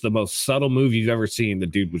was just the most subtle move you've ever seen. The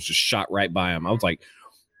dude was just shot right by him. I was like,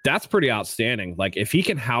 that's pretty outstanding. Like, if he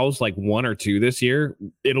can house like 1 or 2 this year,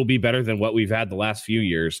 it'll be better than what we've had the last few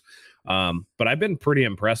years. But I've been pretty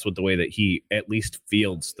impressed with the way that he at least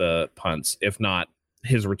fields the punts, if not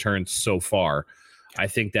his returns so far. I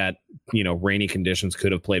think that, rainy conditions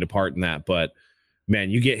could have played a part in that, but man,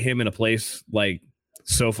 you get him in a place like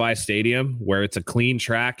SoFi Stadium, where it's a clean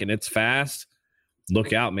track and it's fast,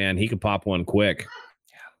 look out, man. He could pop one quick.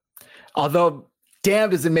 Although, damn,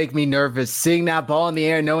 does it make me nervous seeing that ball in the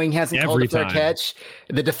air, knowing he hasn't called it for a catch.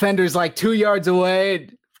 The defender's like 2 yards away,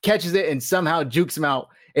 catches it, and somehow jukes him out.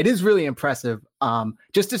 It is really impressive.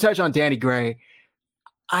 Just to touch on Danny Gray,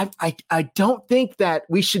 I don't think that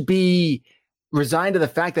we should be resigned to the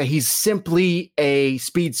fact that he's simply a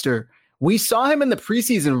speedster. We saw him in the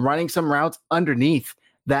preseason running some routes underneath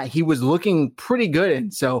that he was looking pretty good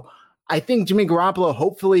in. So I think Jimmy Garoppolo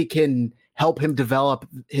hopefully can help him develop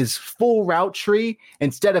his full route tree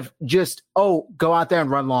instead of just, go out there and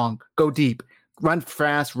run long, go deep, run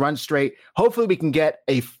fast, run straight. Hopefully we can get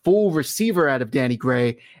a full receiver out of Danny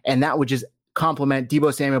Gray, and that would just complement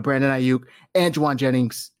Deebo Samuel, Brandon Ayuk, and Juwan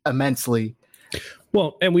Jennings immensely.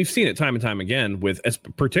 Well, and we've seen it time and time again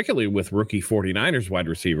particularly with rookie 49ers wide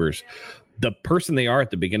receivers. The person they are at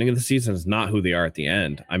the beginning of the season is not who they are at the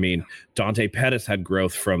end. I mean, Dante Pettis had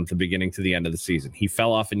growth from the beginning to the end of the season. He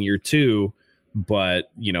fell off in year 2, but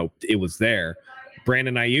it was there.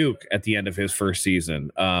 Brandon Ayuk at the end of his first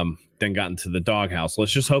season, then got into the doghouse.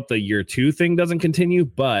 Let's just hope the year 2 thing doesn't continue.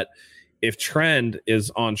 But if trend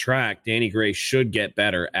is on track, Danny Gray should get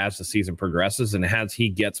better as the season progresses and as he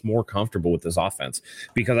gets more comfortable with this offense,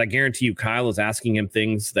 because I guarantee you Kyle is asking him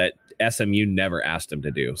things that SMU never asked him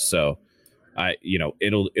to do. So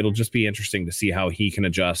it'll just be interesting to see how he can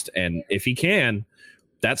adjust. And if he can,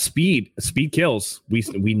 that speed kills.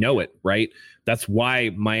 We know it, right? That's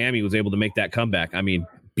why Miami was able to make that comeback. I mean,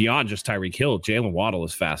 beyond just Tyreek Hill, Jalen Waddle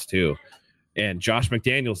is fast too. And Josh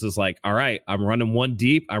McDaniels is like, all right, I'm running one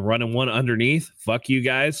deep. I'm running one underneath. Fuck you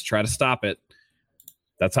guys. Try to stop it.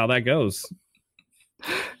 That's how that goes.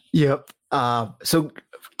 Yep. So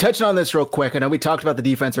touching on this real quick, I know we talked about the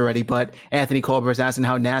defense already, but Anthony Colbert is asking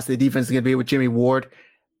how nasty the defense is going to be with Jimmy Ward.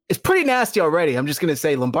 It's pretty nasty already. I'm just going to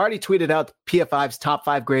say Lombardi tweeted out PFF's top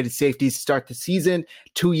 5 graded safeties to start the season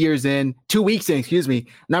 2 weeks in.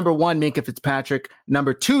 Number 1, Minkah Fitzpatrick.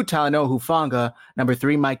 Number 2, Talanoa Hufanga. Number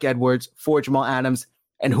 3, Mike Edwards. 4, Jamal Adams.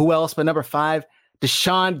 And who else but number 5,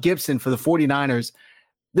 Deshaun Gibson for the 49ers.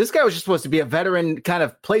 This guy was just supposed to be a veteran kind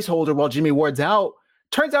of placeholder while Jimmy Ward's out.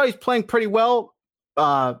 Turns out he's playing pretty well.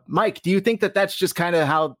 Mike, do you think that that's just kind of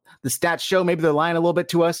how the stats show? Maybe they're lying a little bit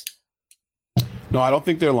to us? No, I don't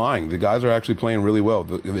think they're lying. The guys are actually playing really well.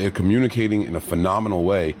 They're communicating in a phenomenal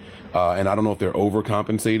way. And I don't know if they're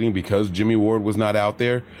overcompensating because Jimmy Ward was not out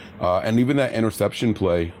there. And even that interception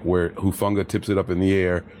play where Hufanga tips it up in the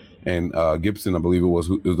air and Gibson, I believe it was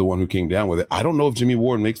the one who came down with it. I don't know if Jimmy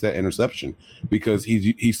Ward makes that interception because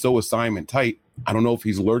he's so assignment tight. I don't know if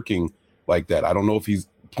he's lurking like that. I don't know if he's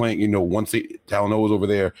playing, once Talanoa's over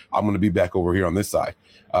there, I'm going to be back over here on this side.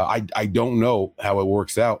 I don't know how it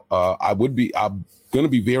works out. I'm going to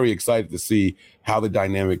be very excited to see how the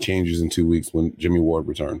dynamic changes in 2 weeks when Jimmy Ward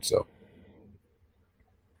returns. So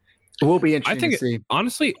it will be interesting to see.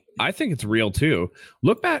 Honestly, I think it's real too.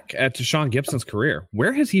 Look back at Deshaun Gibson's career.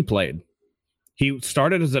 Where has he played? He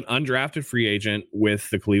started as an undrafted free agent with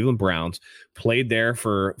the Cleveland Browns, played there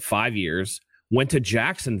for 5 years, went to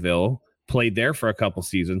Jacksonville, played there for a couple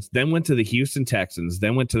seasons, then went to the Houston Texans,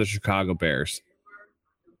 then went to the Chicago Bears.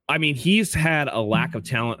 I mean, he's had a lack of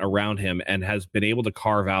talent around him and has been able to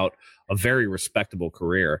carve out a very respectable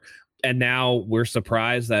career. And now we're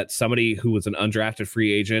surprised that somebody who was an undrafted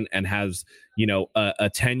free agent and has, a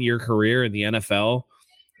 10-year career in the NFL,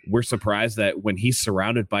 we're surprised that when he's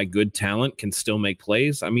surrounded by good talent can still make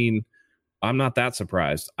plays. I mean, I'm not that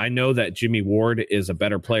surprised. I know that Jimmy Ward is a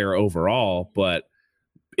better player overall, but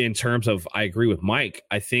in terms of, I agree with Mike,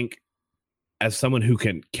 I think as someone who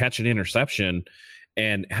can catch an interception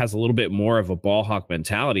and has a little bit more of a ball hawk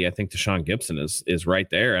mentality, I think Deshaun Gibson is right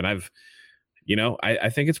there. And I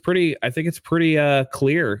think it's pretty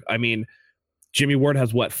clear. I mean, Jimmy Ward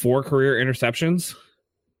has 4 career interceptions.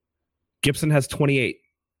 Gibson has 28.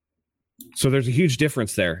 So there's a huge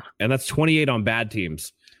difference there. And that's 28 on bad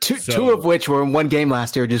teams. Two of which were in one game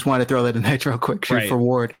last year. Just want to throw that in there real quick for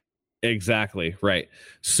Ward. Exactly. Right.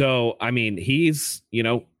 So, I mean, he's, he's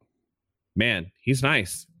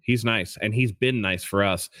nice. He's nice. And he's been nice for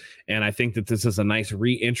us. And I think that this is a nice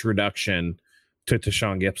reintroduction to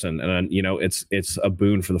Deshaun Gibson. And, it's a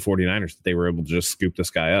boon for the 49ers that they were able to just scoop this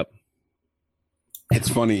guy up. It's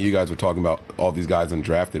funny. You guys were talking about all these guys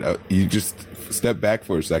undrafted. You just step back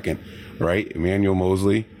for a second, right? Emmanuel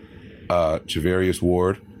Mosley, Charvarius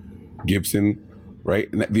Ward, Gibson,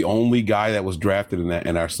 right? And the only guy that was drafted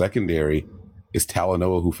in our secondary is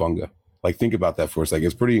Talanoa Hufanga. Like, think about that for a second.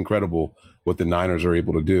 It's pretty incredible what the Niners are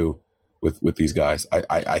able to do with these guys.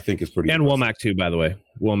 I think it's pretty. And Womack too, by the way.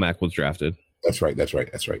 Womack was drafted. That's right.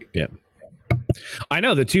 Yeah. I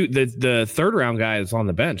know the third round guy is on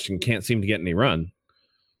the bench and can't seem to get any run.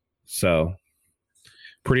 So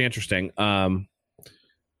pretty interesting.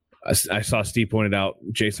 I saw Steve pointed out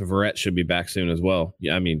Jason Verrett should be back soon as well.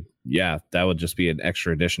 Yeah, I mean, yeah, that would just be an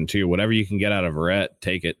extra addition too. Whatever you can get out of Verrett,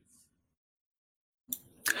 take it.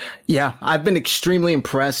 Yeah, I've been extremely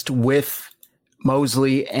impressed with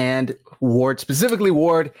Mosley and Ward, specifically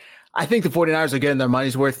Ward. I think the 49ers are getting their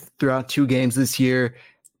money's worth throughout 2 games this year.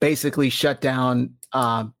 Basically shut down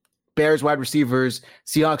Bears wide receivers,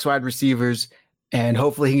 Seahawks wide receivers, and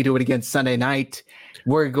hopefully he can do it against Sunday night.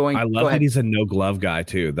 I love that he's a no glove guy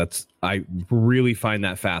too. I really find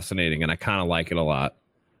that fascinating, and I kind of like it a lot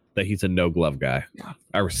that he's a no glove guy. Yeah.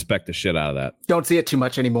 I respect the shit out of that. Don't see it too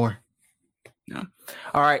much anymore. No.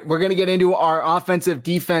 All right, we're going to get into our offensive,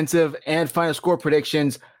 defensive, and final score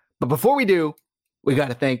predictions. But before we do, we got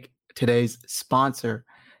to thank today's sponsor.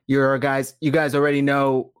 You guys already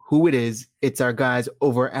know who it is. It's our guys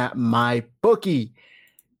over at MyBookie.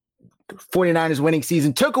 49ers winning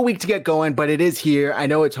season took a week to get going, but it is here. I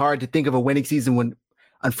know it's hard to think of a winning season when,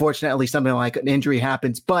 unfortunately, something like an injury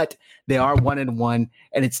happens, but they are 1-1,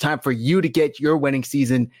 and it's time for you to get your winning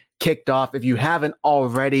season kicked off. If you haven't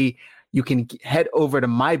already, you can head over to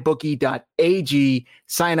mybookie.ag,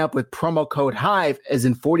 sign up with promo code HIVE, as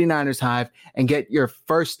in 49ers Hive, and get your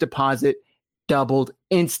first deposit doubled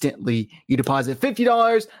instantly. You deposit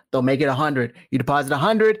 $50, they'll make it $100. You deposit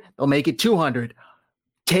 $100, they'll make it $200.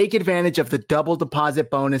 Take advantage of the double deposit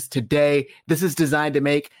bonus today. This is designed to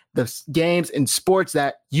make the games and sports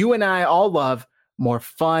that you and I all love more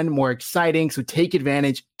fun, more exciting. So take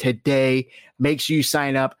advantage today. Make sure you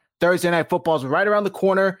sign up. Thursday Night Football is right around the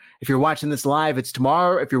corner. If you're watching this live, it's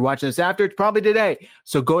tomorrow. If you're watching this after, it's probably today.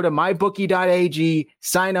 So go to mybookie.ag,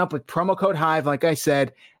 sign up with promo code HIVE, like I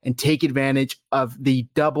said, and take advantage of the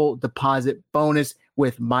double deposit bonus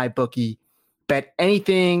with MyBookie. Bet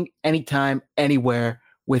anything, anytime, anywhere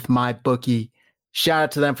with MyBookie. Shout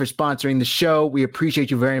out to them for sponsoring the show. We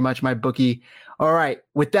appreciate you very much, MyBookie. All right,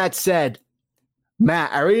 with that said,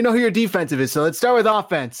 Matt, I already know who your defensive is, so let's start with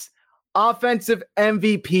offense. Offensive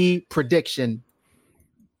MVP prediction.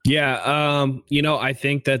 Yeah, I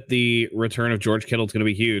think that the return of George Kittle is going to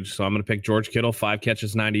be huge. So I'm going to pick George Kittle, 5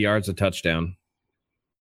 catches, 90 yards, a touchdown.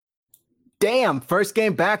 Damn, first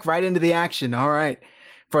game back right into the action. All right.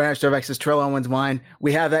 For Star X's Trail on one's mind.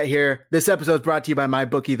 We have that here. This episode is brought to you by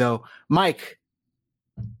MyBookie, though. Mike,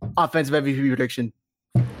 offensive MVP prediction.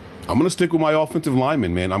 I'm going to stick with my offensive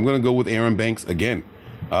lineman, man. I'm going to go with Aaron Banks again.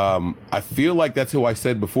 I feel like that's who I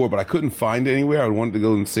said before, but I couldn't find it anywhere. I wanted to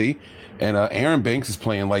go and see. And Aaron Banks is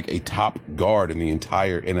playing like a top guard in the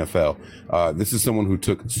entire NFL. This is someone who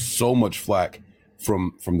took so much flack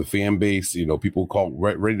from the fan base. People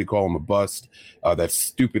ready to call him a bust. That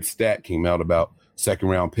stupid stat came out about second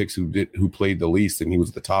round picks who played the least, and he was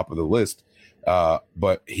at the top of the list.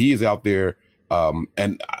 But he is out there,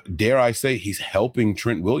 and dare I say, he's helping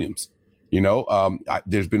Trent Williams.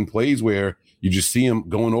 There's been plays where you just see him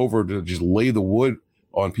going over to just lay the wood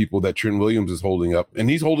on people that Trent Williams is holding up, and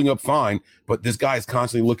he's holding up fine. But this guy is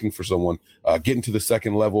constantly looking for someone, getting to the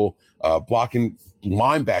second level, blocking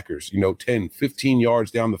linebackers, 10, 15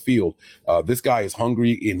 yards down the field. This guy is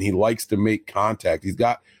hungry, and he likes to make contact. He's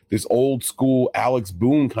got this old school Alex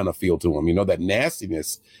Boone kind of feel to him, that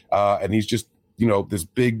nastiness. And he's just, this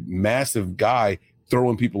big, massive guy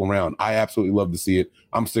throwing people around. I absolutely love to see it.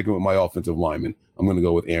 I'm sticking with my offensive lineman. I'm going to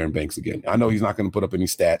go with Aaron Banks again. I know he's not going to put up any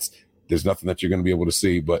stats. There's nothing that you're going to be able to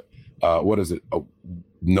see, but what is it?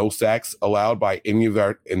 No sacks allowed by any of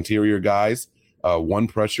our interior guys. 1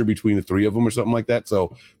 pressure between the 3 of them or something like that.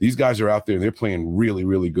 So these guys are out there and they're playing really,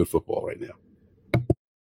 really good football right now.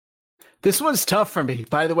 This one's tough for me.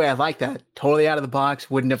 By the way, I like that. Totally out of the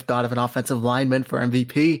box. Wouldn't have thought of an offensive lineman for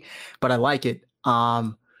MVP, but I like it.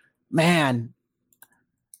 Man,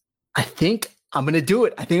 I think I'm going to do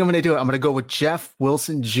it. I'm going to go with Jeff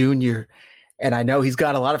Wilson Jr. And I know he's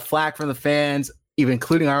got a lot of flack from the fans, even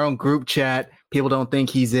including our own group chat. People don't think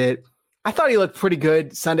he's it. I thought he looked pretty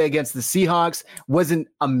good Sunday against the Seahawks. Wasn't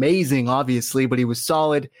amazing, obviously, but he was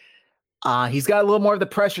solid. He's got a little more of the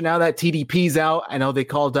pressure now that TDP's out. I know they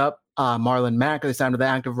called up Marlon Mack. They signed to the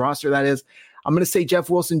active roster, that is. I'm going to say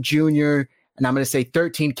Jeff Wilson Jr., and I'm going to say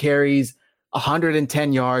 13 carries,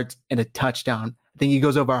 110 yards, and a touchdown. I think he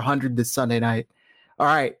goes over 100 this Sunday night. All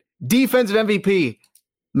right. Defensive MVP.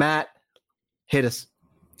 Matt, hit us.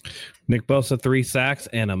 Nick Bosa, 3 sacks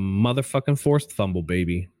and a motherfucking forced fumble,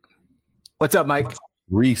 baby. What's up, Mike?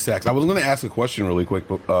 3 sacks. I was going to ask a question really quick,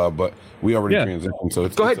 but we already transitioned. So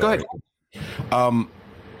go ahead.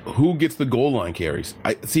 Who gets the goal line carries?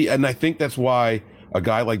 I think that's why a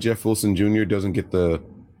guy like Jeff Wilson Jr. doesn't get the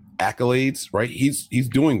accolades, right? He's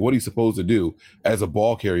doing what he's supposed to do as a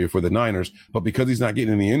ball carrier for the Niners, but because he's not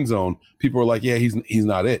getting in the end zone, people are like, yeah, he's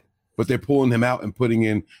not it. But they're pulling him out and putting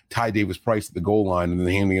in Ty Davis Price at the goal line and then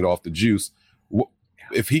handing it off to Juice.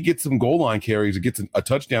 If he gets some goal line carries or gets a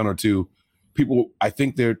touchdown or two, people, I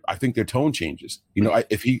think their tone changes.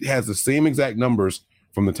 If he has the same exact numbers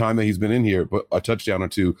from the time that he's been in here, but a touchdown or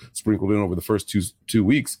two sprinkled in over the first two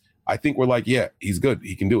weeks, I think we're like, yeah, he's good.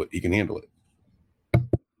 He can do it. He can handle it.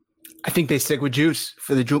 I think they stick with Juice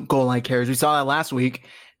for the goal line carries. We saw that last week.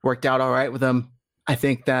 Worked out all right with them. I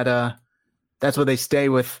think that that's what they stay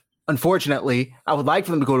with. Unfortunately, I would like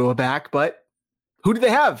for them to go to a back, but who do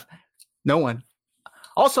they have? No one.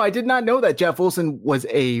 Also, I did not know that Jeff Wilson was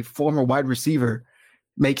a former wide receiver.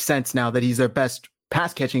 Makes sense now that he's their best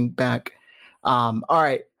pass catching back. All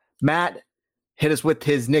right, Matt hit us with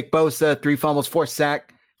his Nick Bosa, 3 fumbles, forced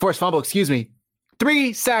fumble,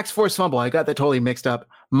 3 sacks, forced fumble. I got that totally mixed up.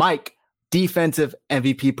 Mike, defensive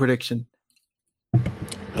MVP prediction.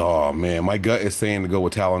 Oh man, my gut is saying to go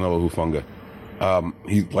with Talanoa Hufanga.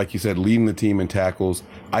 He, like you said, leading the team in tackles.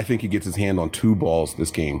 I think he gets his hand on 2 balls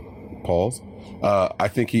this game. Pauls. I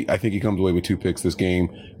think he comes away with 2 picks this game.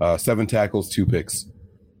 7 tackles, 2 picks.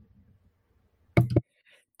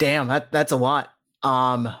 Damn, that's a lot.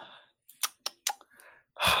 I'm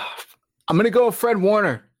gonna go with Fred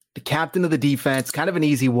Warner, the captain of the defense. Kind of an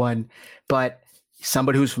easy one, but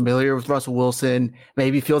somebody who's familiar with Russell Wilson,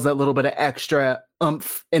 maybe feels that little bit of extra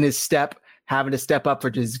oomph in his step, having to step up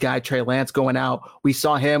for his guy Trey Lance going out. We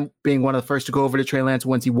saw him being one of the first to go over to Trey Lance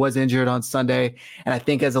once he was injured on Sunday. And I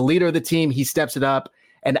think as a leader of the team, he steps it up.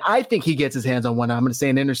 And I think he gets his hands on one. I'm going to say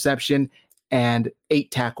an interception and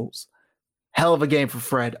 8 tackles. Hell of a game for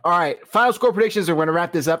Fred. All right, final score predictions. We're going to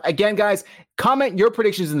wrap this up. Again, guys, comment your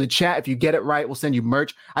predictions in the chat. If you get it right, we'll send you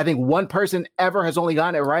merch. I think one person ever has only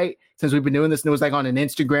gotten it right since we've been doing this. And it was like on an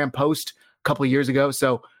Instagram post a couple of years ago.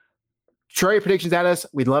 So throw your predictions at us.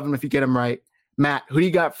 We'd love them if you get them right. Matt, who do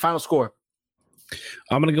you got? Final score.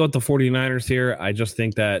 I'm going to go with the 49ers here. I just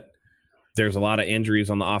think that there's a lot of injuries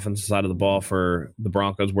on the offensive side of the ball for the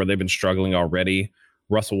Broncos where they've been struggling already.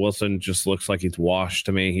 Russell Wilson just looks like he's washed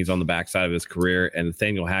to me. He's on the backside of his career, and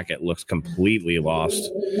Nathaniel Hackett looks completely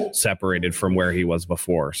lost, separated from where he was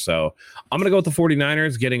before. So I'm going to go with the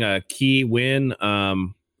 49ers getting a key win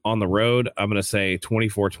on the road. I'm going to say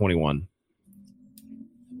 24-21.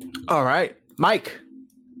 All right, Mike.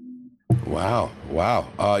 Wow.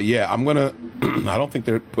 Yeah, I'm going to I don't think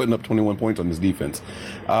they're putting up 21 points on this defense.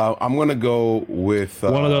 I'm going to go with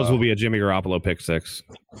one of those will be a Jimmy Garoppolo pick 6.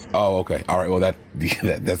 Oh, okay. All right. Well,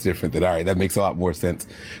 that's different. All right. That makes a lot more sense.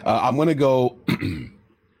 I'm going to go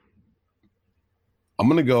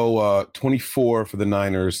 24 for the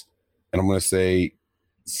Niners, and I'm going to say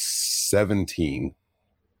 17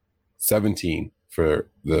 for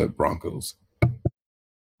the Broncos.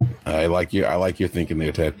 I like your thinking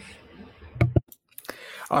there, Ted.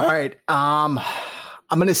 All right. I'm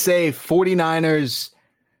going to say 49ers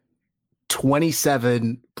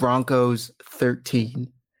 27, Broncos 13.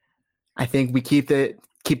 I think we keep the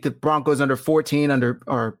Broncos under 14,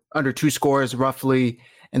 under 2 scores roughly,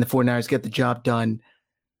 and the 49ers get the job done.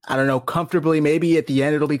 I don't know, comfortably. Maybe at the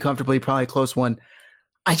end it'll be comfortably, probably a close one.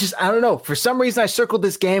 I don't know. For some reason, I circled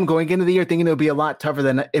this game going into the year thinking it'll be a lot tougher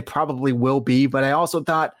than it probably will be. But I also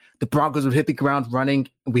thought the Broncos would hit the ground running.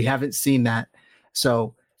 We haven't seen that.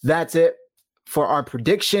 So that's it for our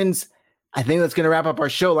predictions. I think that's going to wrap up our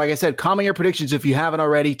show. Like I said, comment your predictions if you haven't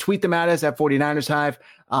already. Tweet them at us at 49ers Hive.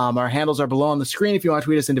 Our handles are below on the screen if you want to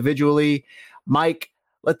tweet us individually. Mike,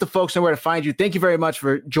 let the folks know where to find you. Thank you very much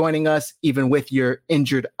for joining us, even with your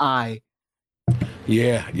injured eye.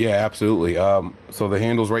 Yeah, absolutely. So the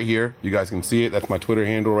handle's right here. You guys can see it. That's my Twitter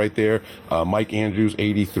handle right there. Mike Andrews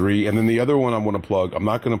 83. And then the other one I want to plug, I'm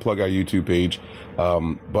not going to plug our YouTube page,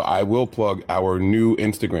 but I will plug our new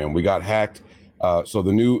Instagram. We got hacked. So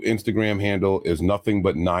the new Instagram handle is nothing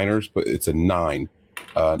but Niners, but it's a 9,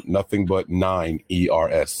 nothing but 9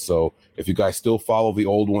 ERS. So if you guys still follow the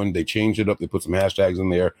old one, they changed it up. They put some hashtags in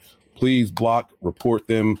there. Please block, report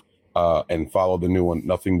them, and follow the new one,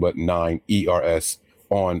 nothing but 9 ERS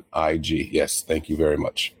on IG. Yes. Thank you very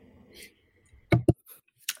much.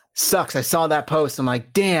 Sucks. I saw that post. I'm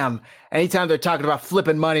like, damn, anytime they're talking about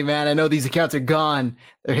flipping money, man, I know these accounts are gone.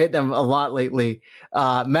 They're hitting them a lot lately.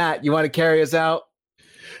 Matt, you want to carry us out?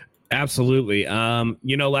 Absolutely.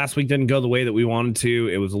 Last week didn't go the way that we wanted to.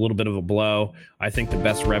 It was a little bit of a blow. I think the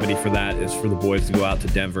best remedy for that is for the boys to go out to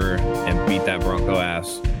Denver and beat that Bronco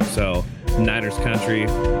ass. So Niners country,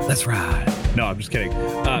 let's ride. No, I'm just kidding.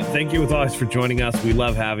 Thank you as always for joining us. We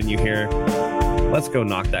love having you here. Let's go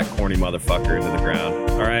knock that corny motherfucker into the ground.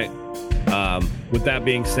 All right. With that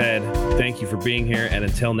being said, thank you for being here. And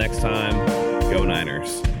until next time, go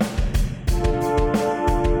Niners.